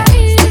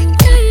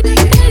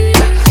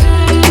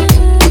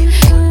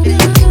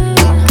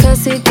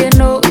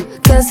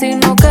 Casi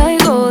no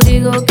caigo,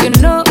 digo que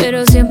no,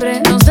 pero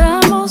siempre nos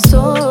damos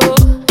todo.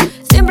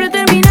 Siempre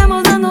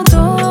terminamos dando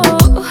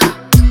todo.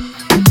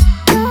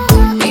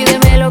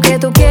 Pídeme lo que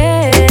tú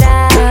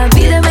quieras,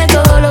 pídeme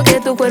todo lo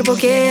que tu cuerpo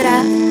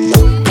quiera.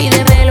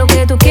 Pídeme lo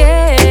que tú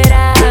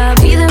quieras,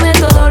 pídeme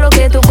todo lo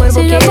que tu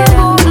cuerpo quiera. Si yo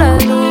apago la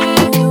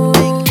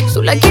luz,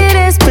 tú la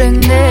quieres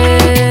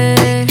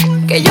prender.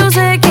 Que yo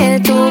sé que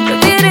tú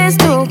prefieres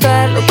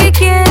tocar lo que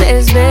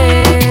quieres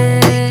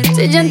ver.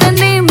 Si ya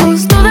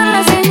entendimos todas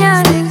las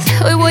señales,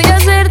 hoy voy a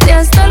hacerte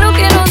hasta lo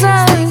que no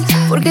sabes.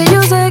 Porque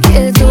yo sé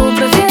que tú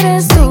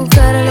prefieres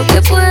tocar lo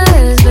que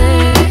puedes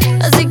ver.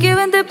 Así que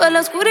vente pa' la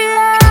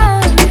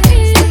oscuridad.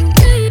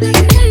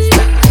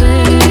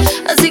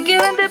 Así que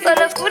vente pa'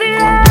 la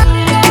oscuridad.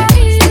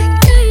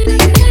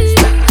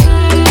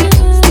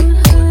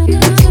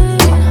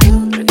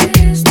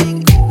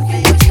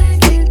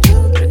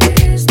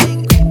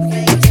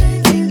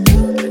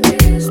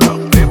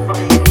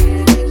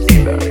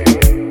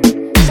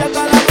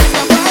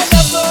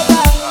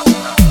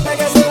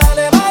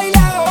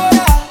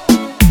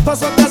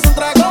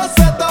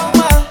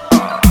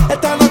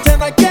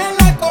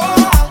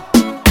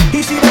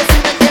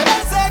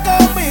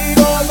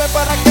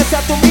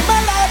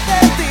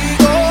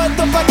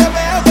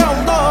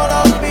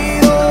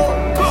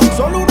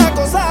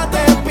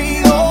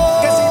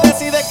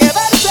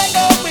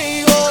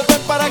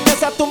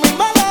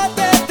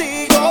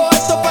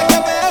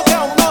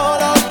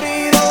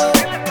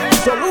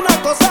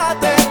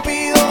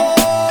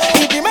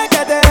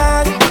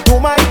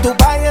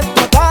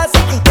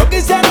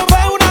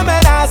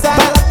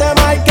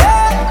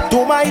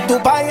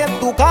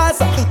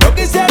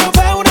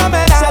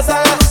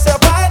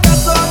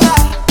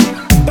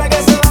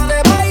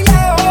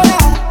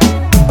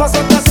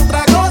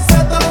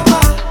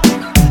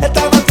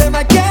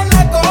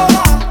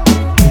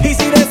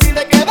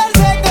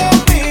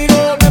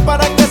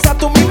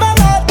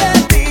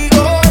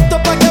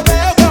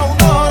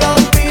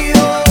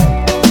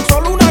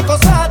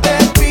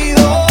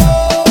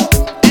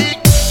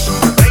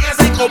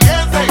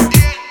 Comience,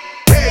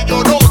 que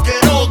yo no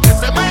quiero que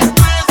se me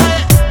estrese.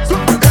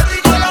 Te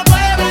digo la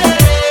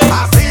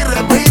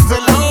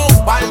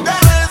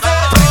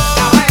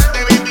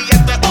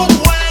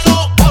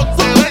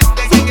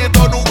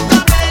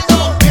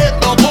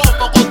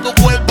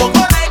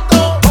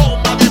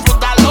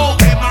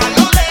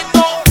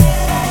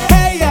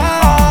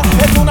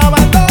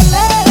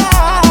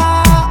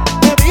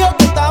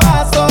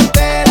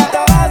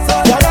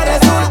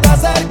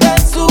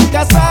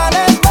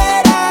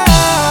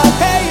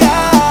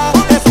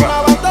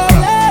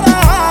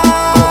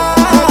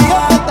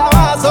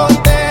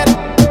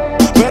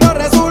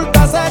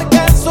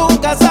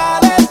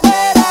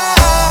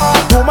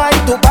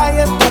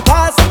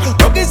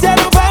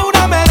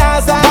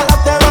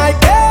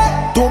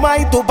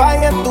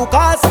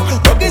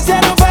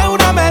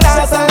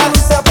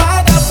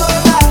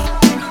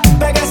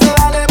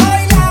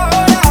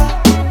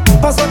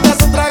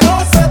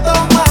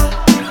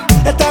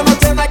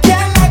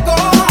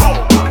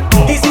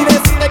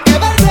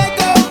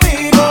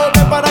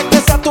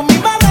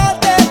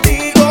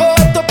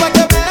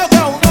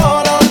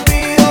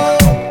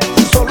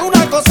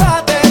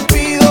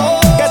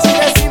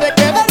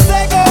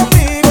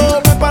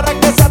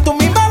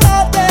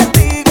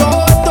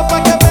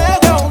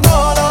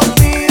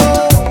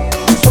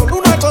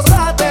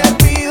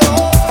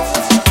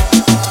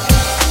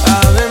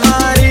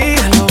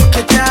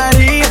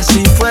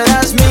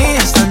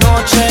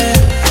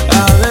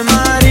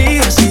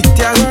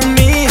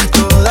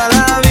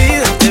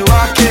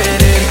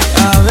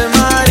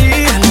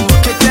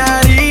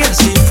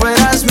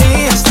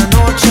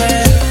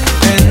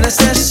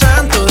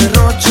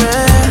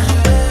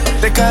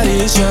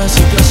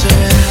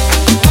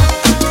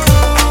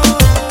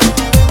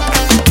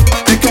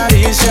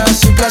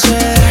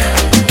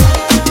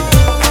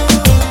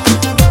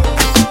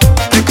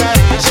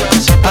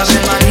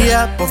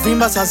por fin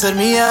vas a ser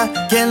mía,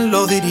 ¿quién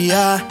lo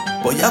diría?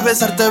 Voy a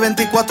besarte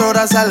 24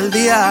 horas al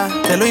día.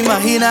 ¿Te lo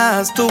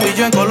imaginas? Tú y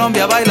yo en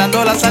Colombia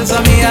bailando la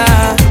salsa mía.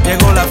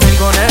 Llegó la fin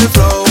con el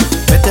flow.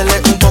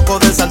 Métele un poco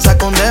de salsa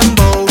con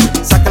dembow.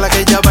 Sácala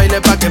que ella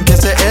baile pa' que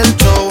empiece el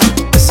show.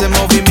 Ese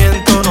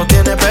movimiento no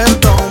tiene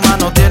perdón, ma,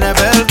 no tiene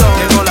perdón.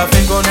 Llegó la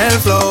fin con el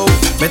flow.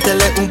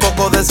 Métele un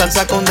poco de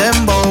salsa con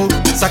dembow.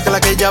 Sácala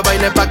que ella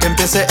baile pa' que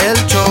empiece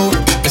el show.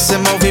 Ese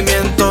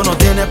movimiento no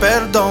tiene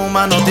perdón,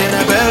 ma, no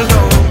tiene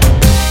perdón.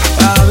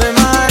 Ave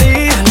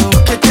María,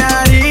 lo que te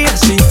haría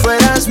si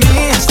fueras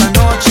mía esta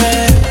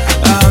noche.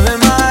 Ave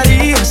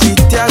María, si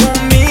te hago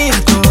mía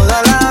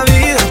toda la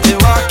vida te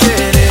voy a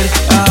querer.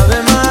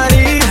 Ave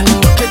María,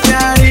 lo que te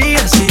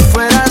haría si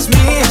fueras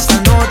mía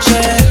esta noche.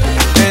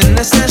 En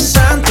este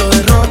santo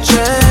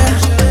derroche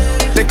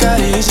de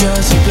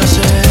caricias y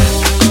placer.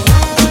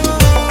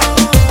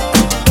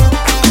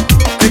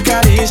 De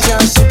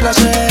caricias y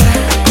placer.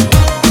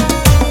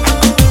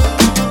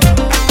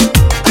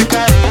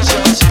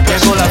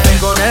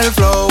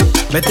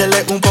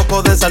 Métele un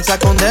poco de salsa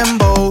con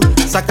dembow.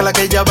 Sácala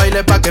que ella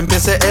baile pa' que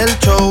empiece el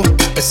show.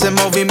 Ese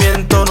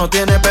movimiento no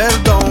tiene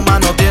perdón, ma,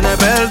 no tiene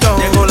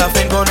perdón. Llegó la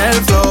fin con el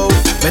flow.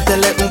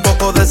 Métele un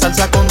poco de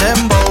salsa con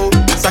dembow.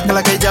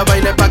 Sácala que ella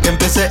baile pa' que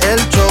empiece el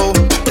show.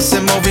 Ese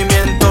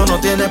movimiento no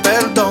tiene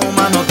perdón,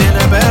 ma, no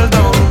tiene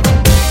perdón.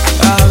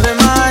 Ave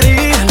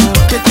María,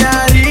 lo que te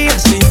haría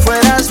si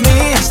fueras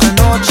mía esta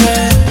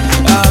noche.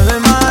 Ave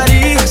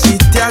María, si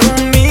te hago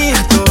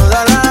mía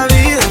toda la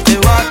vida te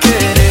voy a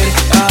querer.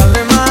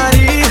 Ave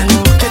María,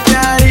 lo que te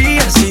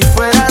haría si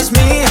fueras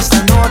mía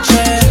esta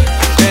noche.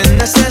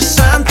 En este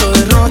santo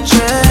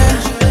derroche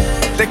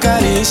de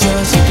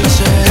caricias y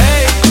placer.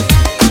 Hey,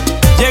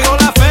 llegó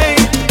la fe.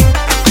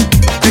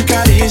 De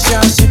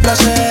caricias y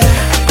placer.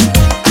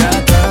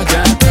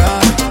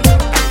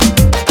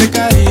 De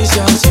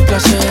caricias y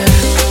placer.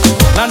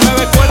 La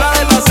nueva escuela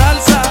de la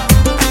salsa.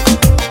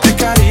 De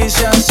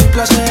caricias y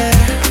placer.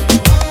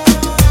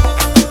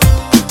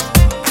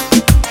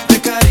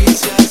 De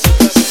caricias y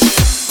placer.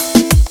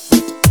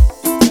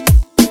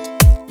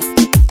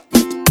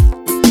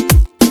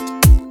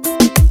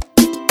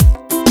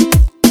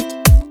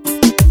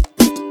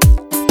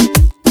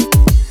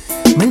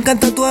 Me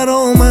encanta tu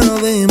aroma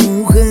de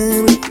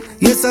mujer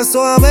y esa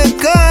suave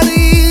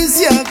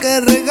caricia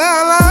que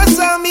regalas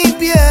a mi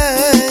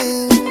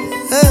piel.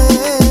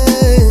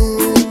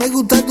 Me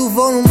gusta tu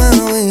forma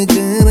de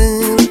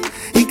querer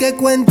y que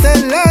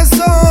cuentes las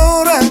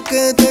horas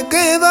que te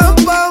quedan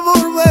para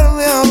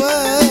volverme a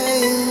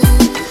ver.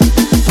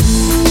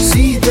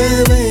 Si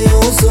te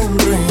veo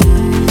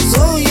sonreír,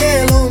 soy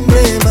el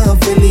hombre más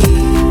feliz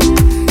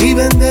y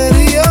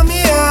vendería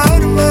mi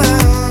alma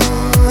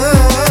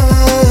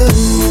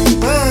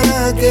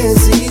para que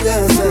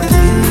sigas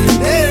aquí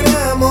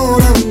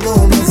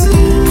enamorándome así,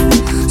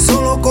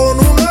 solo con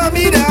una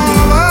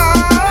mirada.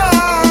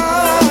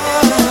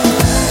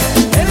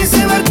 En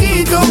ese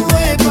barquito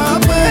de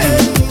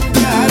papel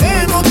que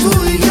haremos tú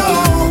y yo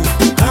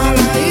a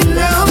la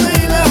isla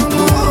del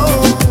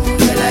amor,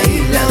 a la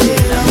isla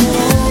del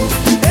amor.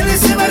 En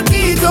ese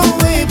barquito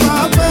de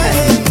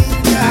papel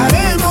que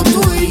haremos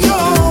tú y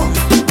yo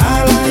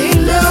a la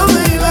isla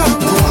del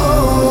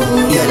amor,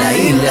 y a la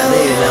isla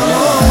del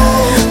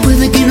amor.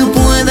 Puede que no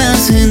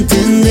puedas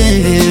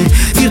entender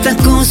ciertas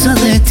cosas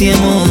de este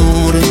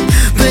amor,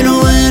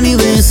 pero ven y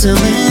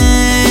bésame.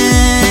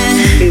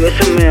 Y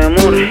bésame,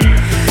 amor.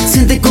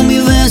 Siente con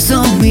mis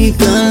besos mi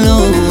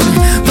calor.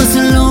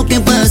 Pase lo que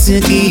pase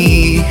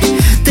aquí,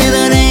 te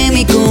daré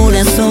mi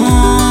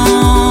corazón.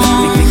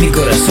 Mi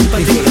corazón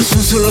para ti. Mi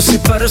corazón solo se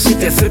para si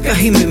te acercas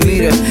y me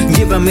miras.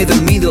 Llévame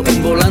dormido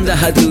en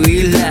volandas a tu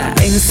isla.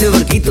 En ese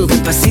barquito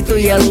despacito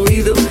y al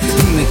oído.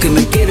 Dime que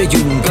me quieres, yo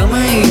nunca me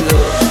he ido.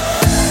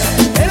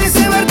 En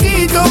ese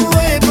barquito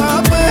de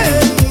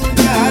papel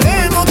que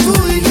haremos tú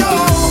y yo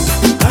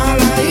a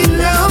la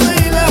isla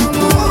del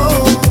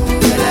amor,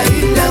 a la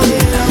isla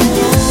del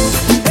amor.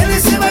 En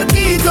ese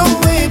barquito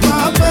de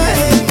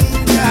papel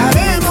que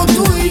haremos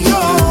tú y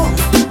yo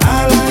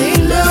a la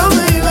isla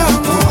del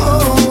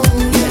amor,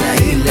 a la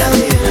isla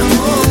del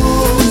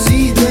amor. Si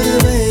te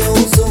veo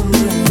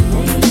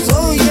sonreír,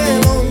 soy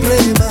el hombre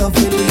más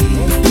feliz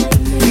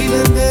y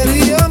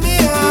vendería mi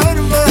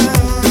alma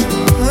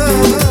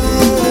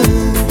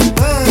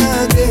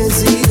para que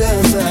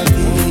sigas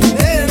aquí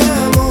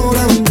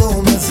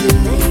enamorándome así,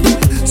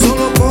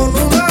 solo con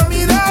una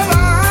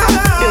mirada.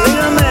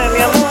 Dígame,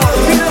 mi amor.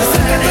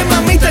 Acércate,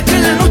 mamita, que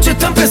la noche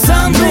está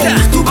empezando.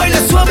 Tú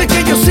bailas suave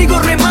que yo sigo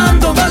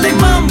remando. Dale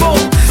mambo,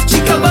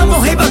 chica,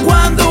 vamos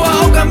evacuando.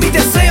 Ahoga mi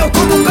deseo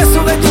con un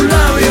beso de tus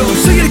labios.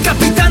 Soy el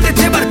capitán de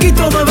este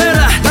barquito de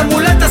vela. La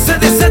mulata se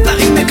desata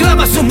y me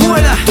clava sus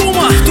muelas.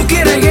 Toma, tú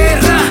quieres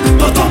guerra,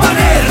 pues toma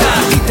guerra.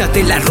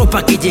 Quítate la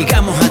ropa que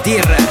llegamos a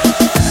tierra.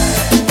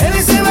 En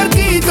ese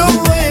barquito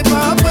de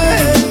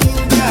papel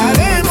que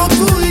haremos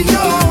tú y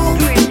yo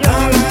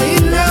a la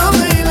isla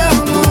del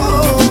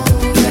amor,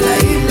 a la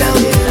isla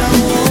del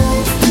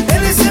amor.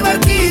 En ese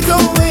barquito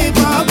de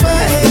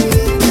papel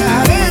que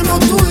haremos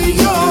tú y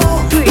yo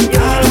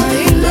a la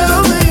isla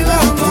del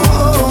amor.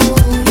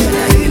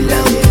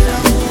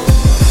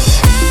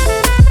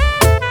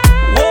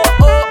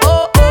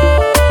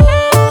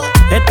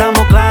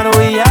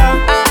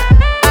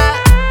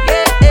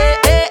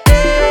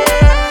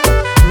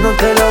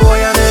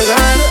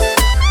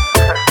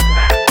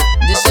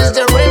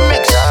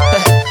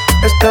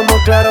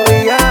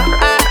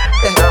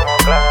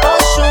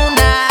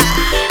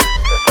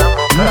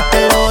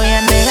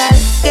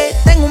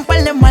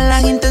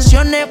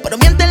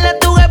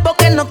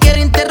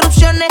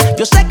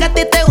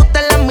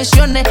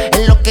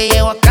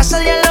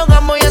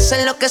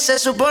 que se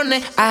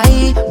supone.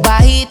 Ahí,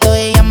 bajito,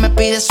 ella me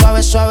pide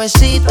suave,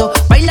 suavecito.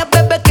 Baila,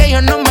 bebé, que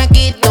yo no me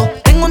quito.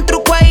 Tengo un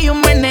truco ahí y un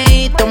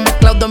meneíto.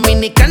 Mezclado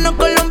dominicano,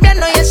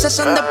 colombiano y el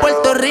sazón de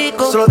Puerto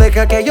Rico. Solo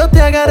deja que yo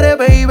te agarre,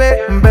 baby.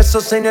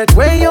 Besos en el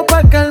cuello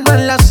pa' calmar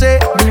la sed.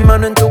 Mi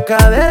mano en tu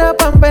cadera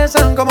pa'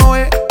 empezar, como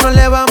ves. No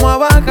le vamos a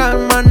bajar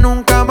más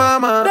nunca,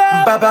 mamá.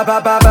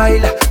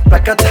 Baila,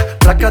 placata,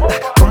 placata.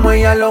 Como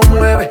ella lo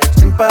mueve,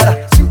 sin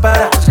parar, sin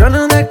parar. Las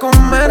ganas de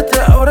comerte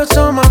ahora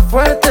son más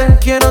fuertes.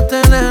 Quiero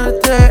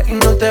tenerte y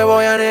no te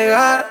voy a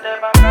negar.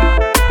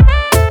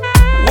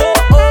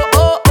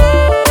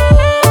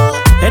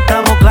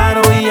 Estamos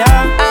claros y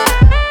ya.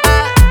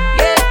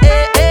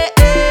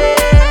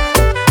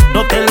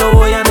 No te lo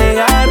voy a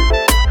negar.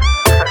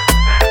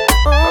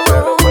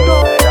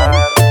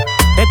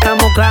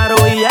 Estamos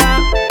claros y ya.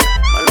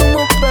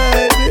 Maluma,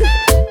 baby.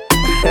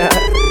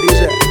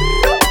 Dice: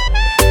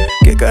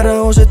 ¿qué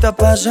carajo se está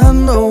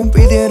pasando?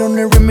 Pidieron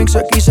el remix,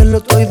 aquí se lo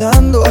estoy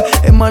dando.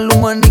 Es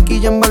Maluma,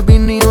 Nicky, Jan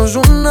Balvin y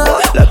Ozuna.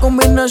 La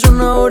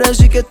combinación ahora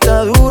sí que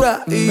está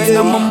dura. Y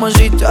venga,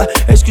 mamacita,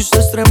 es que usted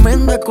es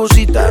tremenda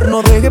cosita.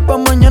 No deje pa'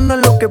 mañana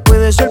lo que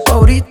puede ser pa'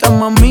 ahorita,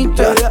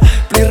 mamita.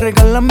 Please,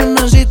 regálame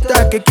una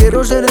cita, que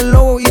quiero ser el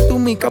lobo y tú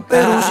mi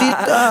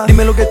caperucita.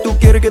 Dime lo que tú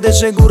quieres, que de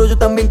seguro yo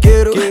también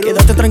quiero.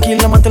 Quédate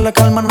tranquila, mantén la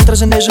calma, no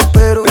entres en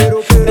desespero.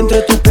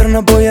 Entre tus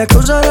piernas voy a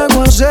causar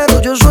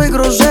aguacero. Yo soy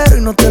grosero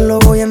y no te lo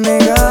voy a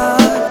negar.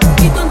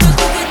 Y tonto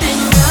tú que te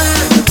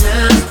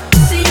engañas,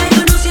 si ya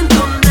yo no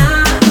siento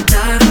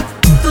nada,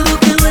 todo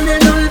quedó en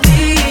el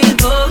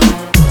olvido,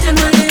 ya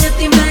nadie de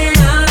ti me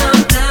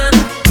habla.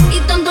 Y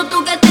tonto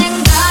tú que te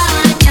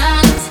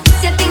engañas,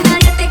 si a ti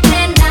nadie te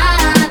cree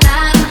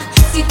nada,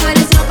 si tú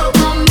eres loco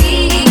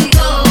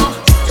conmigo,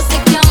 yo sé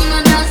que aún no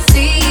ha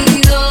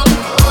nacido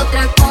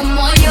otra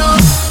como yo.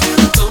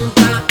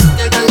 Tonta,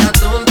 te hagas la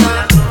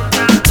tonta,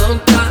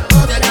 tonta,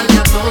 te hagas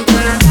la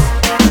tonta.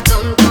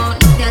 Tonto,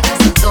 no te hagas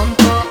el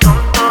tonto,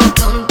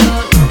 tonto,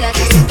 no te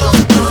hagas el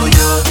tonto.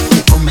 Yo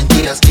que con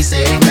mentiras quise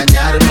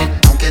engañarme,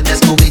 aunque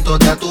descubrí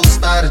todas tus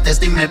partes.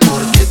 Dime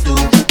por qué tú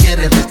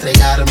quieres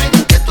restregarme,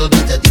 que todo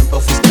este tiempo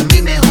fuiste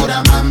mi mejor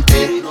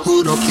amante.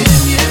 Juro que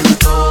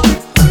miento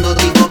cuando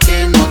digo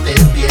que no te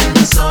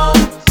pienso.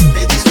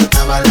 Me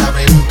disfrutaba la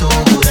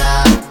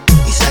aventura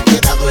y se ha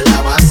quedado en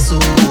la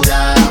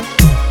basura.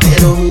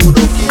 Pero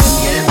juro que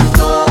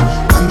miento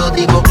cuando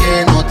digo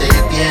que no te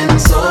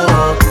pienso.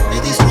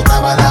 Me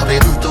disfrutaba la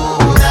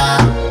aventura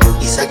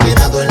y se ha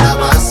quedado en la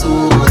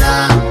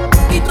basura.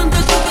 Y tonto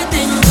tú que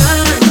te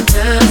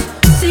engañas,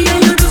 si ya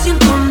yo no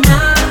siento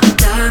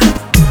nada,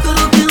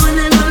 todo quedó en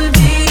el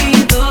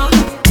olvido,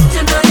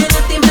 ya nadie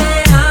de ti me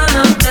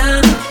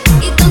habla.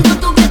 Y tonto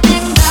tú que te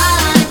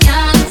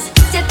engañas,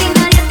 si a ti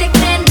nadie te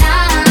cree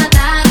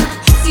nada,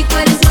 si tú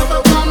eres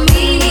loco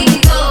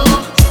conmigo,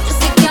 yo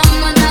sé que aún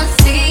no ha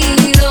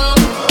nacido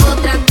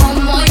otra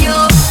como yo.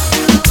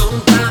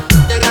 Tonta,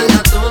 te hagas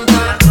la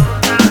tonta,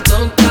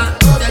 tonta,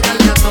 te hagas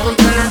la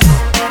tonta.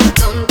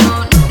 Tonto,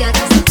 no te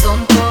hagas el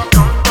tonto,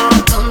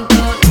 tonto,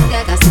 no te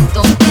hagas el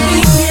tonto.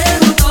 Y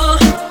miento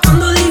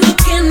cuando digo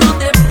que no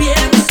te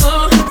pienso.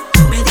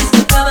 Me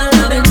disfrutaba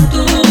la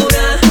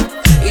aventura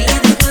y la he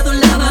dejado en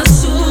la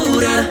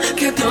basura.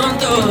 Qué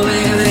tonto,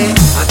 bebé.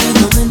 Aquel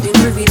momento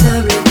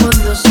inolvidable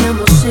cuando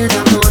hacíamos el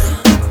amor.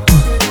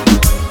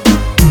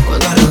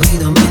 Cuando al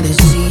oído me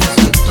decías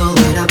que todo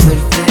era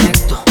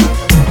perfecto.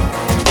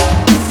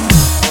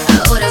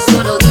 Ahora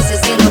solo dices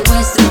que lo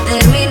nuestro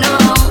terminó.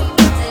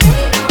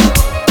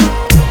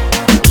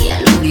 Y a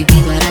lo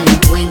vivido ahora le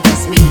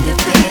encuentras mil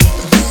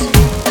defectos.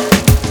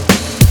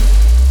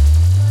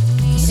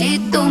 Si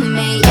tú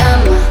me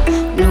llamas,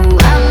 nos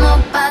vamos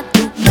pa'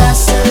 tu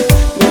casa.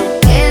 Nos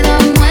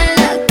quedamos en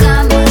la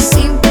cama,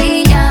 sin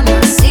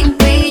pijama, sin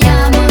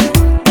pijama.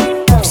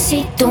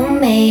 Si tú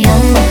me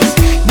llamas,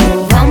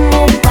 nos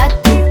vamos pa'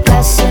 tu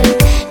casa.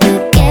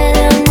 Nos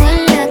quedamos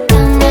en la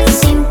cama,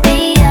 sin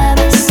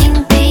pijama, sin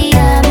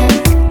pijama.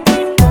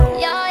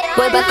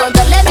 Vuelvo a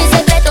contarle mis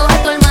secretos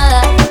a tu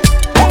almohada.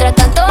 Mientras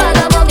tanto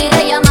hagamos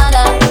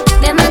videollamada.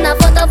 Me manda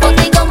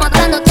fotico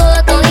mostrando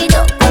todo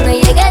todito. Cuando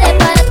llegue de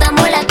para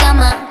estamos en la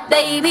cama.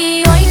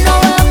 Baby, hoy no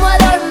vamos a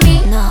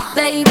dormir. No.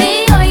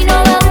 Baby, hoy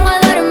no vamos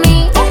a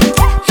dormir.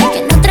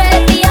 Que no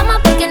trae pijama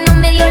porque no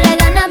me dio la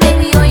gana.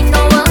 Baby, hoy no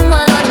vamos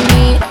a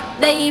dormir.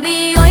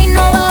 Baby, hoy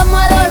no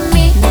vamos a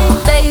dormir.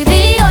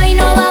 Baby, hoy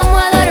no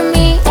vamos a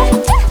dormir.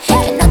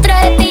 Que no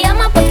trae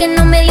pijama porque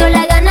no me dio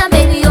la gana.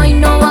 Baby, hoy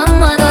no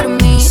vamos a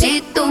dormir.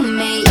 Si tú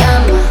me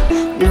llamas,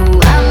 nos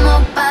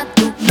vamos pa'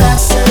 tu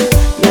casa.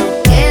 Nos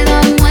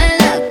quedamos en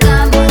la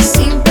cama,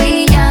 sin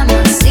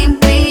pijama, sin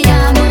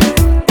pijama.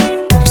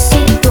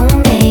 Si tú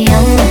me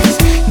llamas,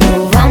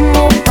 nos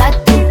vamos pa'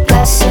 tu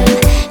casa.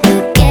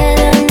 Nos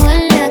quedamos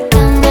en la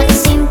cama,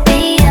 sin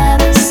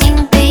pijama,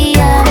 sin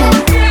pijama.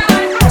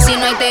 Si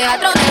no hay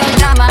teatro, no hay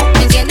drama.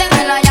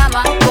 Enciéndeme la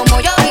llama. Como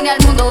yo vine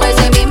al mundo,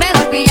 ese es mi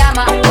mejor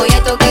pijama. Hoy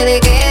esto que de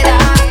queda.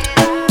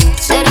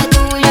 Seré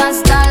tuya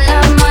hasta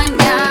la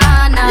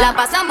mañana. La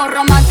pasamos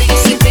romántico,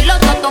 sin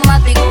piloto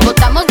automático.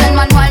 Botamos del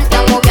manual,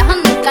 estamos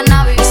viajando en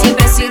cannabis.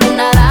 Siempre he sido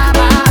una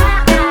dama.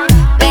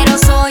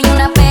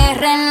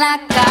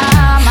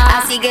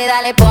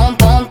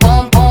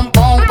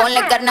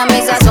 carne a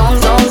mi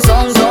sazón,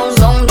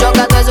 son.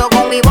 Choca todo eso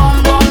con mi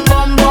bom.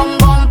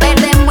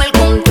 Perdemos el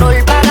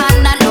control pa'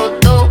 ganar los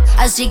dos.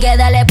 Así que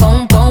dale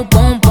pom.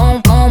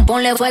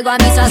 Ponle fuego a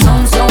mi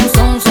sazón,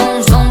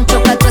 son.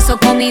 Choca todo eso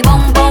con mi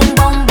bom.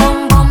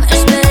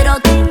 Espero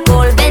tu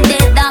gol, vente,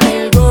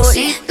 dame el gol.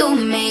 Si tú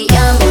me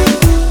llamas,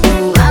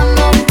 nos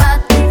vamos pa'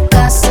 tu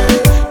casa.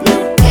 Nos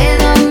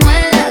quedamos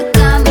en la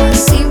cama,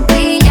 sin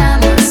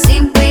pijama.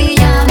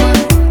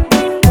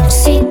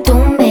 Si tú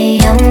me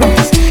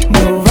llamas,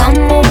 nos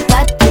vamos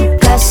pa' tu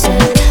casa.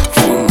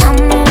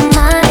 Fumamos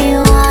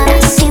marihuana,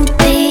 sin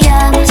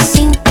pijama.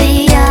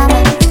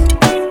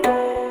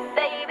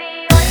 Baby,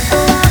 hoy no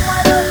vamos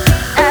a dormir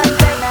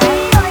apenas.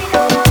 Hoy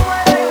no vamos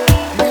a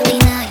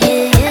dormir.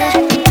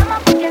 Te llama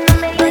porque no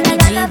me dio la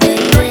gana,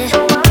 baby. Hoy no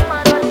vamos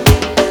a dormir.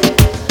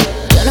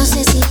 Yo no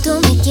sé si tú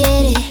me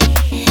quieres,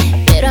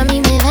 pero a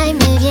mí me va y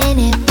me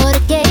viene,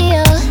 porque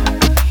yo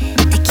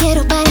te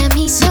quiero para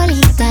mí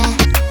solita.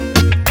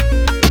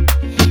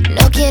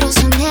 No quiero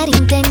sonar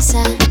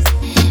intensa,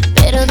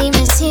 pero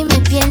dime si me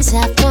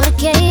piensas,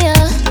 porque yo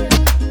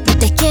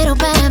te quiero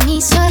para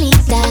mí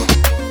solita.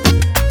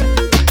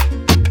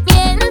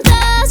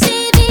 Mientras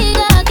y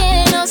diga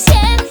que no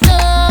siento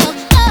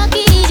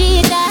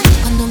coquillita.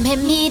 Cuando me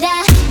mira,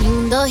 mi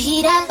mundo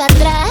gira para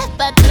atrás.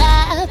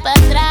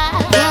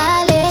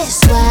 Dale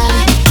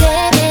suave, que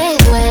me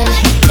duele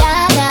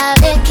cada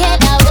vez que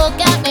la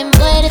boca me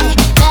muerde.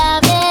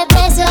 Dame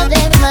besos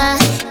de más,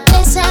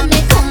 bésame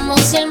como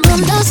si el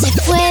mundo se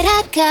fuera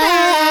acá.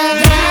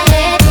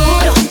 Dale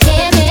duro, que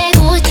me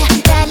gusta.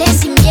 Dale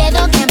sin miedo,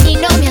 que a mí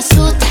no me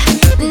asusta.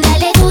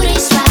 Dale duro y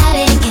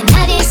suave, que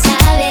nadie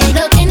sabe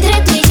lo que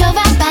entre tú y yo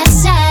va a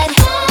pasar.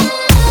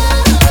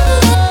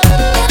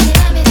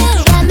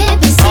 Dame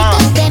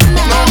besitos de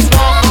más,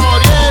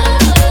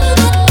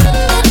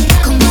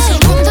 como si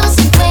el mundo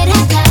se fuera a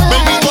acabar.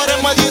 Baby, tú eres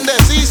medio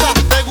indecisa.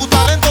 Te gusta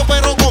lento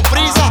pero con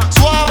prisa.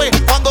 Suave,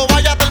 cuando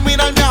vaya a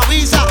terminar me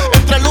avisa.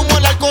 Entre el humo,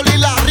 el alcohol y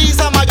la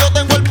risa, más yo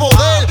tengo el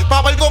poder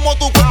pa' ver cómo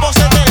tu cuerpo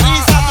se te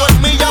eriza. Tu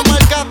hormilla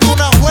marcaste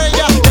una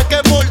huella. Y es que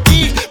por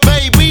ti,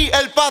 baby,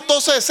 el pasto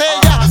se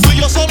sella. Tú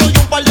y yo solo y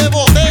un par de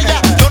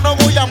botellas. Yo no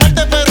voy a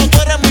amarte, pero tú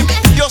eres mi,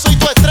 yo soy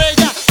tu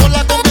estrella. Con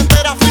la combi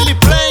entera Philip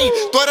Plain.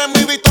 Tú eres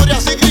mi Victoria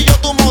Secret y yo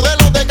tu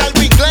modelo de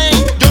Calvin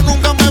Klein. Yo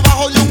nunca me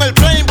bajo de un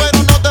airplane,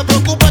 pero no te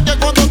preocupes que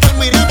cuando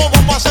terminemos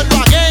vamos a hacerlo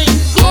again.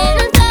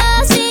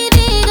 Mientras y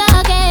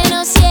diga que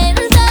no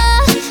siento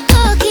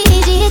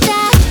coquillita.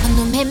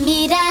 Cuando me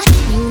mira,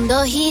 mi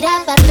mundo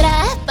gira para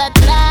atrás.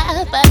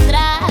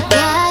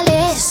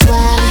 Dale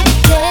suave,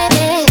 que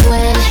me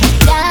duele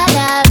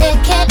cada vez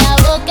que la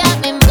boca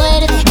me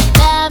muerde.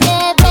 Dame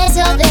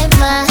besos de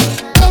más,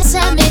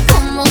 bésame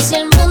como si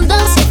el mundo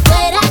se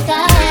fuera a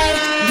acabar.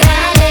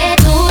 Dale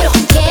duro,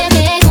 que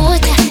me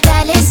gusta.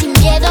 Dale sin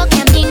miedo,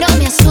 que a mí no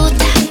me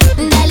asusta.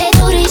 Dale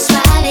duro y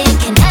suave,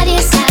 que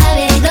nadie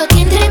sabe lo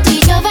que entre tú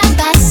y yo va a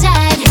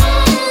pasar.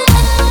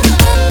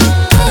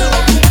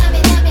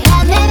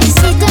 Dame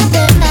besitos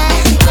de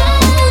más,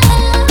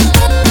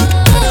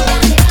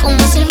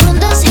 como si el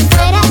mundo se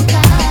fuera a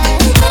acabar.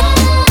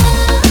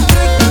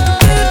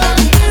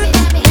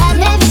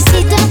 Dame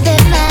besitos de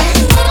más,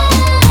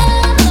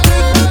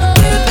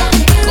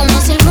 como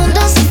si el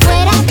mundo se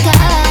fuera a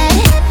acabar.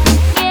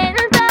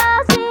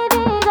 Mientras y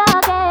diga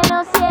que no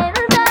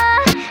sienta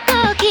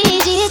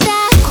coquillita.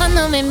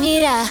 Cuando me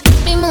mira,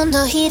 mi mundo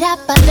gira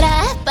para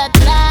atrás.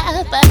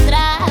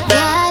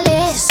 Dale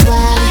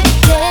suave,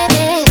 que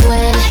me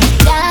duele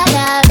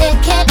cada vez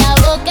que la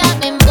boca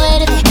me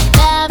muerde.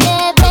 Dame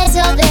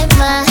besos de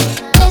más,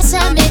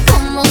 bésame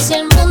como si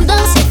el mundo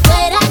se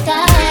fuera a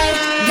acabar.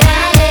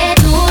 Dale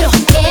duro,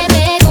 que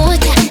me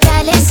gusta.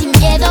 Dale sin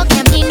miedo, que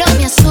a mí no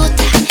me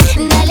asusta.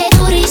 Dale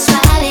duro y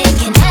suave,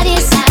 que nadie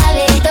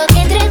sabe lo que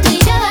entre tú y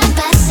yo va a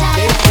pasar.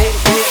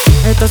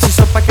 Esto se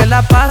hizo pa' que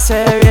la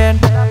pase bien,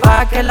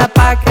 pa' que la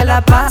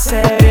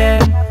pase bien.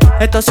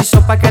 Esto se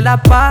hizo pa' que la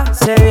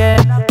pase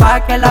bien, pa'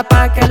 que la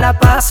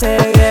pase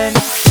bien.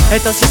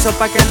 Esto se hizo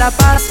pa' que la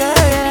pase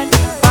bien,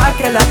 pa'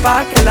 que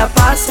la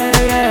pase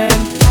bien.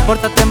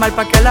 Pórtate mal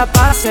pa' que la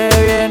pase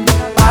bien,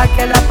 pa'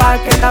 que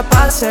la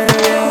pase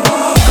bien.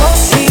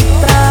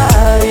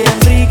 Cosita bien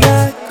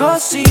rica,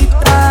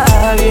 cosita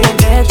bien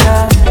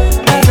hecha.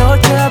 La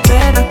noche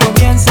apenas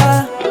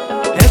comienza,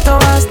 esto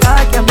va hasta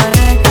que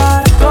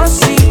amanezca.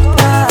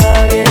 Cosita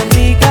bien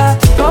rica,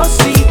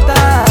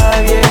 cosita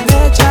bien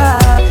hecha.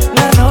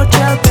 La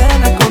noche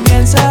apenas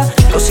comienza,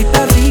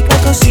 cosita rica,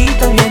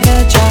 cosita bien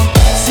hecha.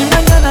 Si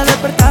mañana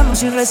despertamos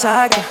sin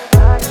resaca,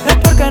 es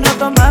porque no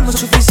tomamos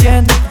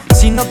suficiente.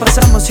 Si no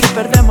pasamos y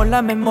perdemos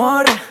la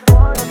memoria,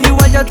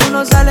 igual ya tú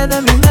no sales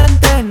de mi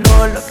mente.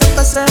 No, lo que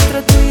pasa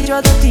entre tú y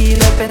yo de ti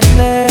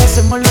depende.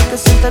 Hacemos lo que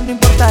sientes, no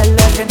importa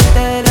la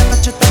gente. La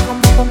noche está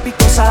como con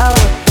pico sabor,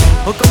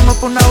 o como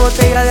con una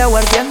botella de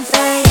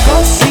aguardiente.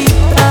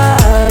 Cosita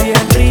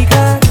bien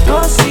rica,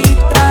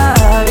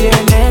 cosita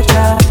bien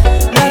hecha.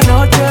 La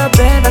noche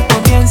apenas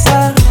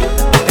comienza,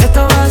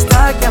 esto va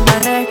hasta que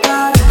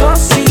amanezca.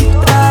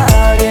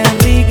 Cosita bien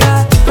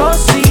rica,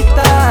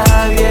 cosita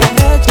bien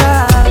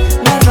hecha.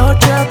 La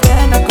noche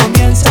apenas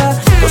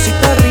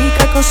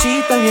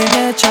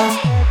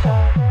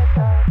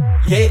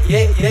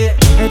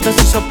Esto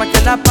se hizo pa'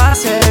 que la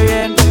pase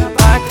bien,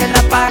 pa'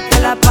 que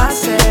la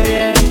pase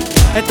bien.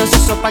 Esto se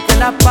hizo pa' que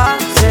la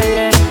pase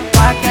bien,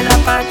 pa' que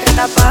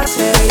la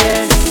pase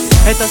bien.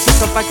 Esto se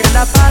hizo pa' que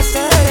la pase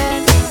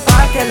bien,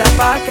 pa'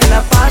 que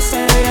la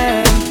pase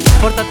bien.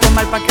 Pórtate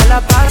mal pa' que la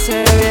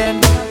pase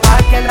bien,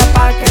 pa'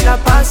 que la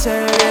pase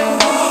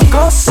bien.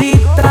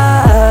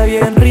 Cosita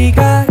bien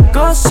rica,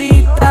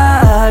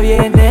 cosita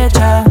bien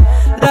hecha.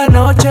 La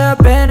noche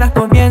apenas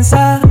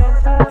comienza,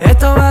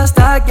 esto va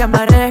hasta que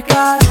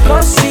amanezca.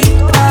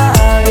 Cosita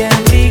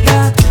bien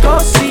rica,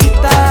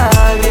 cosita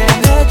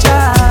bien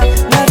hecha.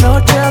 La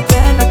noche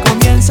apenas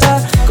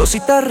comienza,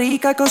 cosita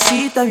rica,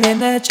 cosita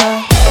bien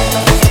hecha.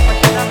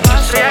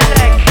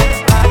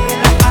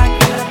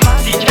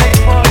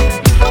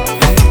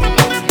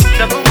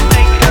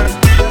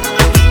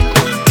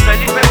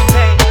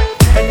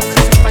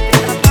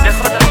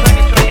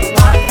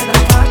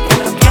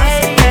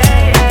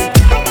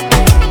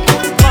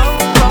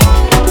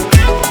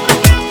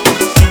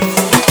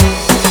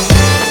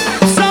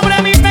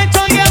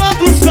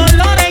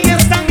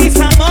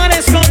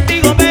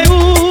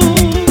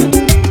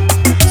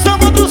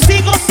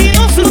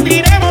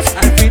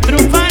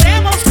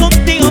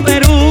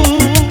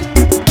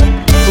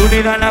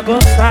 Unida la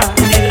costa,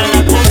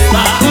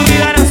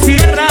 unida la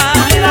sierra,